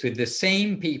place with the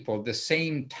same people, the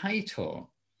same title.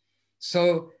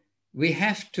 So we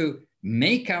have to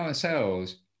make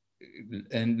ourselves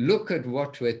and look at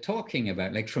what we're talking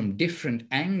about, like from different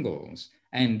angles.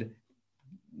 And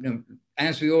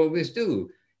as we always do,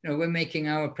 we're making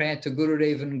our prayer to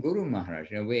Gurudev and Guru Maharaj.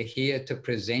 We're here to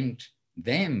present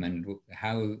them and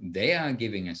how they are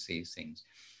giving us these things.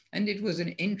 And it was an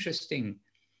interesting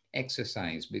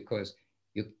exercise, because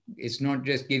it's not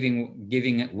just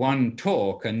giving one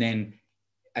talk and then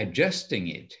adjusting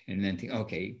it and then think,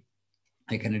 okay,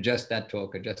 I can adjust that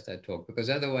talk, because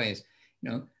otherwise,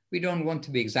 we don't want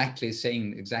to be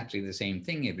saying exactly the same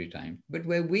thing every time, but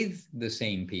we're with the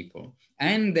same people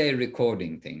and they're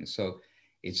recording things. So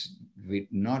we're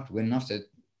not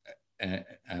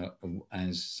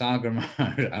as Sagar,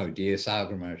 our dear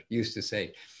Sagar used to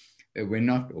say, we're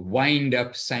not wind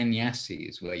up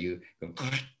sannyasis where you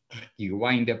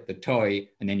wind up the toy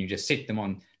and then you just sit them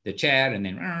on the chair and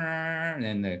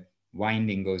then the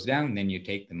winding goes down, and then you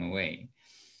take them away,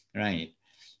 right?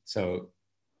 So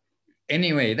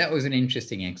anyway, that was an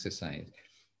interesting exercise.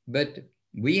 But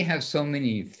we have so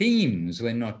many themes,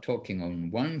 we're not talking on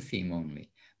one theme only.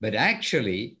 But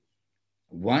actually,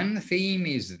 one theme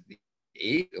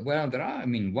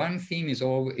one theme is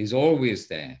always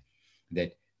there.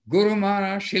 That Guru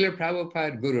Maharaj, Srila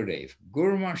Prabhupada, Gurudev.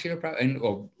 Guru Maharaj, Srila Prabhupada,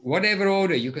 or whatever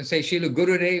order, you can say Srila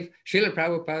Gurudev, Srila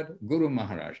Prabhupada, Guru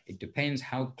Maharaj. It depends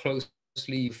how closely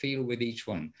you feel with each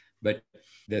one. But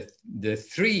the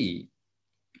three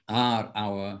are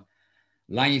our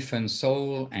life and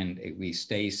soul, and if we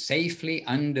stay safely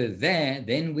under there,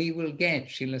 then we will get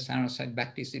Srila Saraswati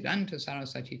Bhaktisiddhanta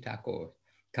Saraswati Thakur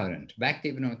current,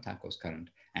 Bhaktivinoda Thakur's current,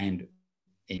 and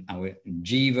in our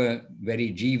Jiva,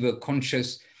 very Jiva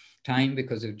conscious time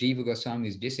because of Jiva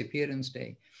Goswami's disappearance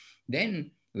day,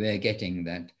 then we're getting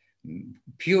that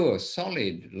pure,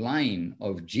 solid line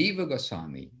of Jiva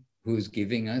Goswami, who's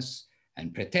giving us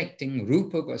and protecting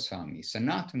Rupa Goswami,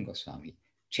 Sanatana Goswami,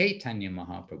 Chaitanya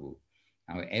Mahaprabhu,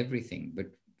 our everything, but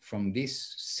from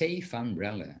this safe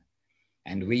umbrella.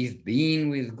 And we've been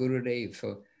with Gurudev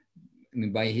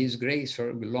by his grace for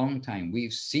a long time.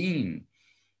 We've seen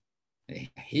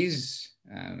his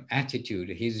attitude,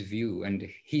 his view, and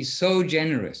he's so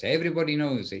generous. Everybody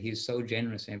knows that he's so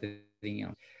generous and everything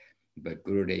else. But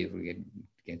Gurudev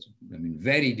gets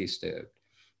very disturbed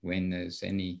when there's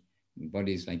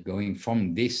anybody's like going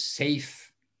from this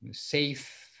safe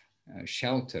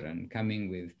shelter and coming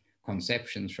with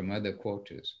conceptions from other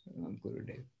quarters.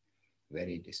 Gurudev,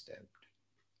 very disturbed.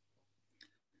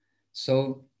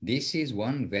 So this is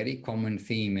one very common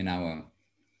theme in our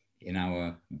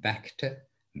Bhakta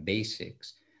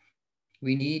basics.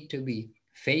 We need to be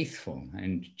faithful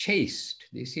and chaste.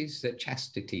 This is the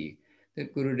chastity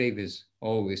that Gurudev is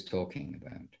always talking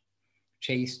about.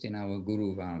 Chaste in our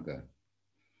Guru Varga.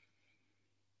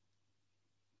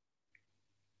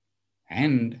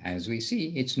 And as we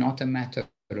see, it's not a matter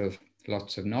of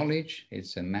lots of knowledge.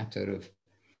 It's a matter of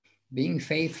being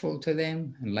faithful to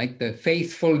them. And like the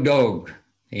faithful dog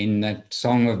in that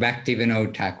song of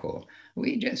Bhaktivinoda Thakur,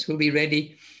 we just will be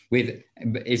ready with,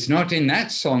 it's not in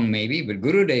that song maybe, but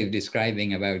Gurudev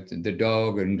describing about the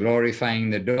dog and glorifying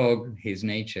the dog, his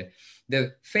nature.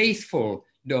 The faithful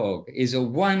dog is a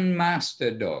one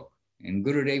master dog. And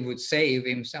Gurudev would say of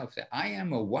himself that I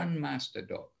am a one master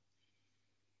dog.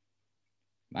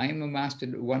 I am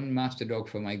one master dog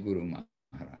for my Guru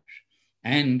Maharaj.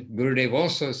 And Gurudev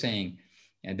also saying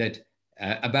that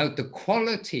about the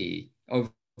quality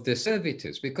of the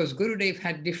servitors, because Gurudev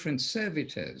had different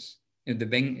servitors.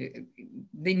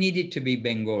 They needed to be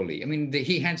Bengali. I mean,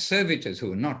 he had servitors who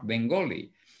were not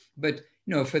Bengali, but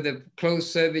for the close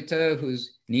servitor who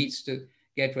needs to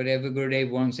get whatever Gurudev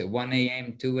wants at 1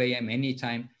 a.m., 2 a.m.,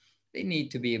 anytime, they need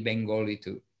to be a Bengali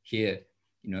to hear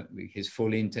his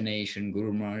full intonation.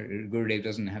 Gurudev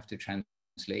doesn't have to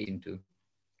translate into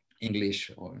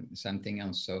English or something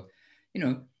else. So,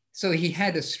 so he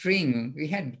had he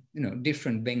had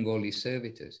different Bengali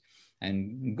servitors.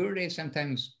 And Gurudev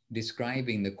sometimes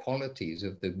describing the qualities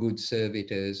of the good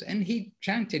servitors, and he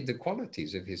chanted the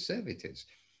qualities of his servitors,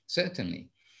 certainly.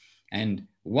 And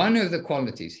one of the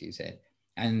qualities, he said,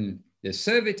 and the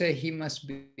servitor, he must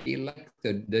be like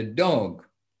the dog.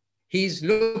 He's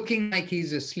looking like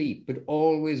he's asleep, but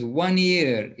always one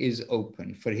ear is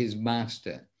open for his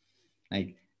master.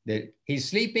 Like he's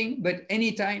sleeping, but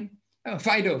anytime, oh,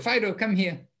 Fido, come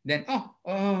here. Then,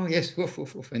 oh, yes, woof,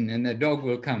 woof, woof, and then the dog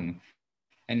will come.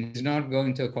 And he's not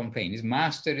going to complain. His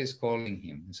master is calling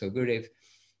him. So Gurudev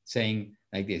saying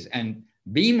like this. And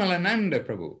Bimalananda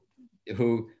Prabhu,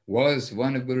 who was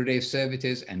one of Gurudev's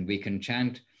servitors, and we can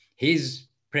chant his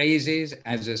praises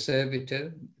as a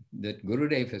servitor that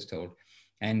Gurudev has told.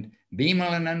 And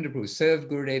Bimalananda Prabhu served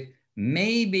Gurudev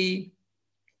maybe,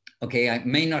 okay, I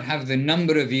may not have the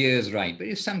number of years right, but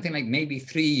it's something like maybe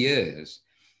 3 years.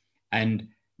 And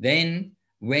then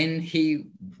when he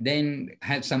then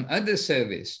had some other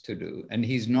service to do, and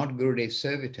he's not Gurudev's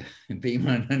servitor,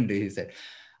 Bimalananda, he said,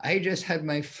 I just had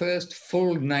my first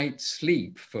full night's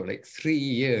sleep for like 3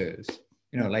 years,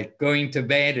 like going to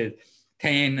bed at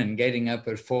 10 and getting up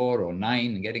at 4, or 9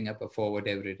 and getting up at 4,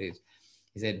 whatever it is.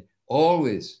 He said,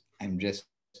 always, I'm just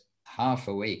half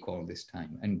awake all this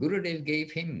time. And Gurudev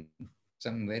gave him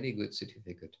some very good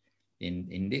certificate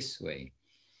in this way.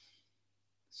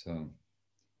 So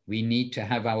we need to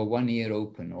have our one ear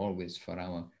open always for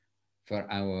our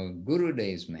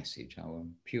Gurudev's message, our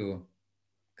pure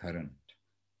current.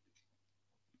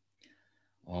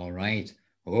 All right.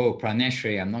 Oh,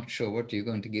 Praneshri, I'm not sure what you're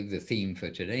going to give the theme for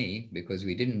today, because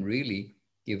we didn't really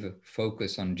give a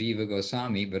focus on Jiva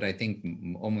Goswāmī, but I think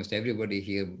almost everybody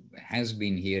here has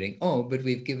been hearing. Oh, but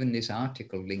we've given this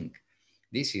article link.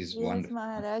 This is wonderful.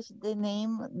 Maharaj, the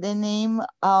name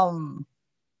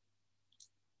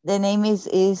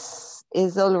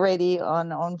is already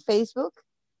on Facebook,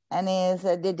 and is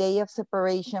The Day of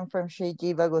Separation from Śrī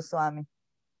Jīva Goswāmī.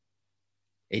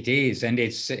 It is, and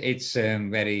it's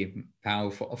very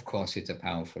powerful. Of course, it's a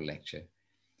powerful lecture.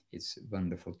 It's a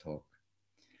wonderful talk.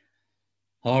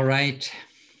 All right.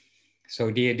 So,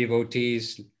 dear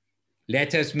devotees,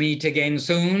 let us meet again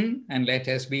soon, and let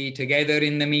us be together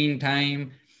in the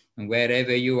meantime,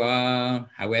 wherever you are,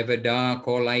 however dark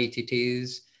or light it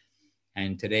is.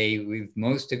 And today, with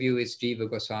most of you, it's Jiva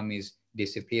Goswami's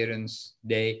disappearance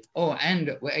day. Oh,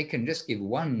 and I can just give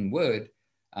one word.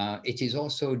 It is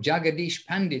also Jagadish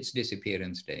Pandit's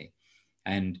disappearance day.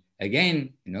 And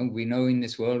again, we know in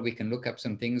this world, we can look up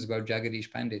some things about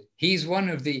Jagadish Pandit. He's one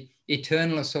of the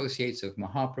eternal associates of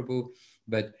Mahaprabhu,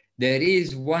 but there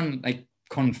is one like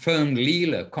confirmed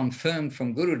Leela, confirmed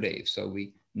from Gurudev. So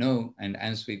we know, and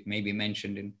as we maybe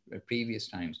mentioned in previous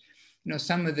times,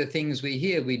 some of the things we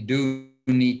hear, we do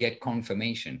need to get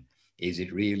confirmation. Is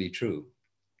it really true?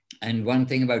 And one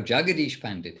thing about Jagadish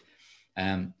Pandit,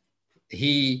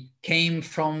 he came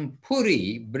from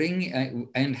Puri,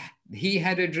 and he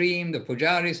had a dream, the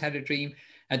Pujaris had a dream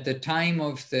at the time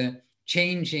of the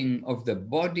changing of the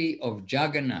body of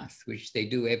Jagannath, which they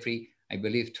do every, I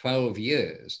believe, 12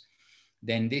 years.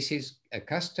 Then this is a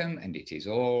custom, and it is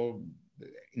all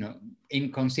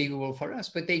inconceivable for us,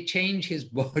 but they change his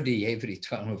body every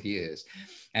 12 years.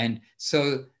 And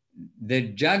so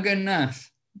the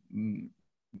Jagannath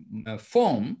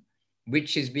form,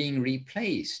 which is being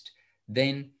replaced,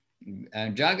 then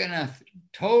Jagannath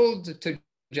told to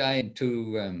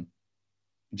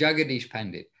Jagadish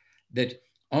Pandit that,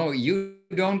 oh, you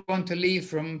don't want to leave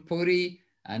from Puri,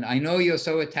 and I know you're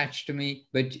so attached to me,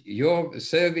 but your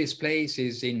service place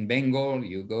is in Bengal.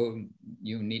 You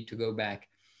need to go back.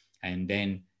 And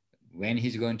then when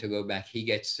he's going to go back, he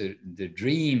gets the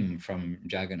dream from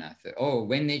Jagannath. Oh,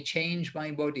 when they change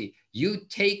my body, you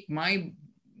take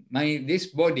this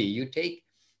body, you take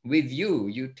with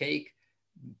you take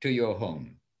to your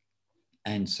home.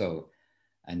 And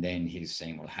then he's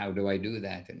saying, well, how do I do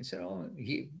that? And he said, oh,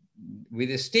 with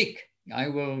a stick, I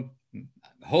will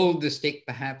hold the stick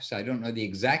perhaps. I don't know the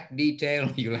exact detail.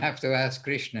 You'll have to ask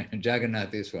Krishna and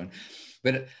Jagannath this one.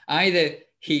 But either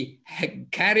he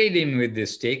carried him with the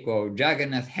stick or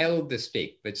Jagannath held the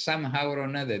stick, but somehow or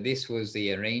another, this was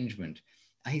the arrangement.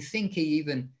 I think he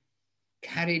even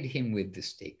carried him with the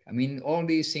stick. I mean, all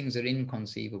these things are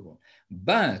inconceivable.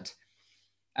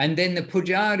 And then the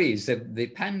pujaris, the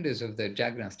pandas of the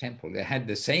Jagannath temple, they had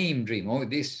the same dream. Oh,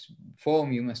 this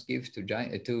form you must give to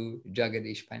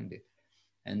Jagadish Pandit.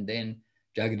 And then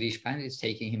Jagadish Pandit is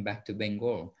taking him back to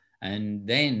Bengal. And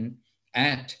then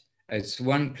it's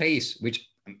one place, which,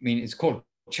 I mean, it's called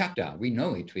Chapda. We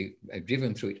know it. I've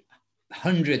driven through it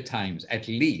 100 times at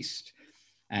least.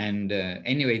 And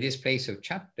anyway, this place of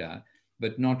Chapda,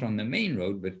 but not on the main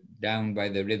road, but down by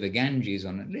the river Ganges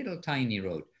on a little tiny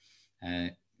road.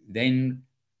 Then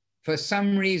for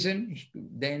some reason,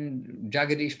 then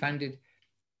Jagadish Pandit,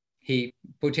 he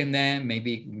put him there,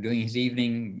 maybe doing his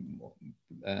evening,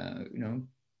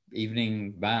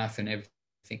 evening bath and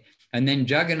everything. And then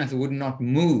Jagannath would not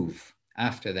move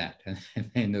after that. And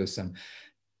then there was some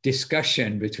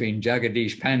discussion between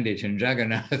Jagadish Pandit and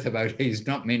Jagannath about he's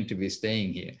not meant to be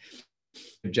staying here.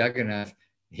 Jagannath,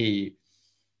 he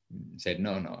said,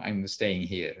 no, I'm staying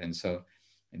here. And so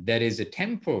there is a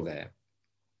temple there.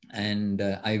 And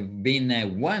I've been there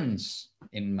once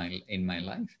in my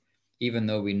life, even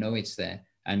though we know it's there.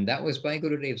 And that was by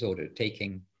Gurudev's order,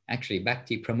 taking actually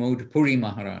Bhakti Pramod Puri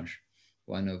Maharaj,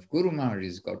 one of Guru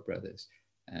Maharaj's godbrothers,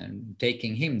 and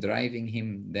taking him, driving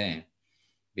him there,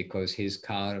 because his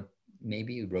car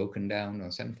maybe broken down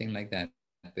or something like that.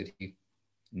 But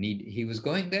he was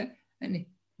going there, and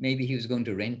maybe he was going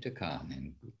to rent a car.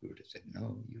 And Gurudev said,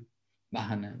 no,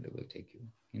 Mahananda will take you.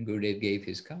 And Gurudev gave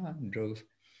his car and drove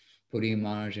Puri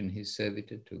Maharaj and his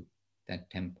servitor to that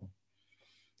temple.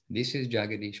 This is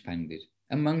Jagadish Pandit,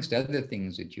 amongst other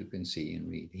things that you can see and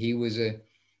read. He was a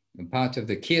part of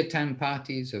the Kirtan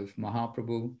parties of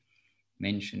Mahaprabhu,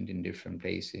 mentioned in different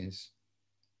places.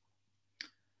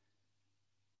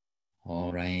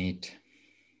 All right.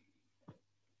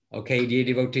 Okay, dear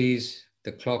devotees,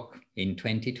 the clock in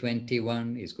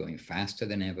 2021 is going faster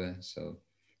than ever, so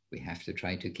we have to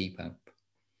try to keep up.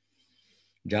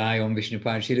 Jai Om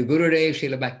Vishnupad Srila Gurudev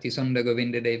Srila Bhakti Sunda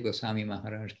Govinda Dev Goswami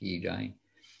Maharaj Ki Jai.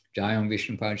 Jai Om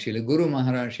Vishnupad Srila Guru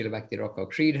Maharaj Srila Bhakti Rakha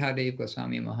Sridhar Dev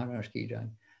Goswami Maharaj Ki Jai.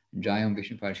 Jai Om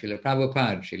Vishnupad Srila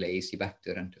Prabhupada Srila A.C.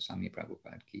 Bhaktiranta Swami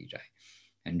Prabhupada Ki Jai.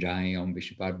 And Jai Om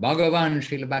Vishnupad Bhagavan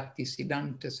Srila Bhakti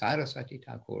Siddhanta Saraswati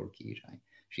Thakur Ki Jai.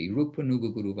 Shri Rupa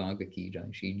Nuga Guru Vaga Ki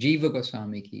Jai. Shri Jīva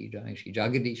Goswāmī Ki Jai. Shri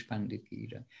Jagadish Pandit Ki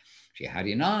Jai. Shri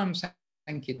Harinam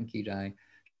Sankirtan Ki Jai.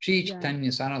 Shri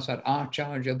Chaitanya Saraswat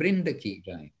Acharya Brinda Ki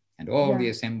Jai. And all the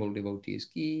assembled devotees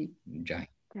Ki Jai.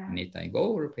 Nitai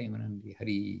Gaur Premanandi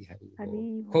Hari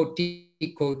Hari. Koti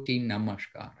Koti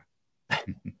Namaskara.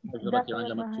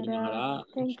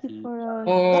 Thank you for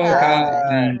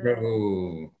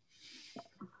Prabhu.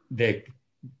 The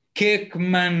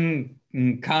Kirkman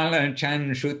Kala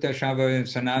Chan Shuta Shava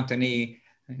Sanatani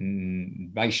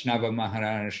Vaishnava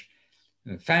Maharaj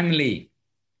family.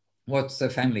 What's the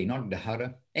family? Not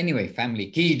Dahara. Anyway, family.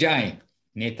 Ki Jai.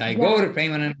 Nitai Gaur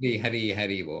Premanandi Hari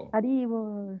Hari Wo. Hari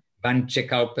Wo.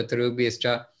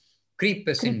 Vanchakalpatarubhyascha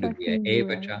Kripa Sindhubhya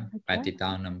Evacha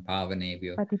Patitanam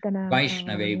Pavanebhyo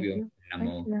Vaishnavebhyo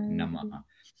Namo Namaha.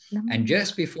 And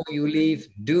just before you leave,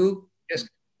 do just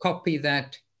copy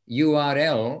that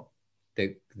URL,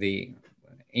 the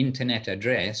internet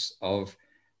address of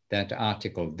that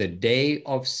article, The Day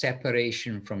of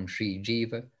Separation from Śrī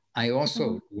Jīva. I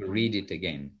also will read it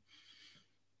again.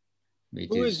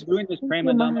 Who is doing this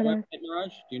Prema Dhamma website,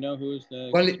 Maharaj? Do you know who's the...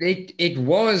 Well, it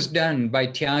was done by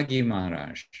Tyagi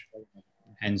Maharaj.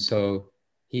 And so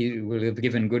he will have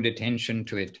given good attention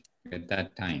to it at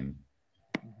that time.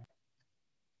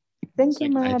 Thank you,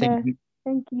 Maharaj.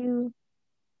 Thank you.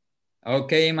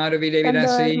 Okay, Madhavi Devi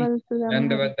Dasi.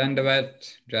 Dandavat,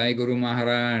 Dandavat. Jai Guru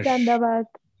Maharaj. Dandavat.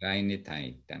 Jai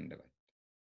Nitai. Dandavat.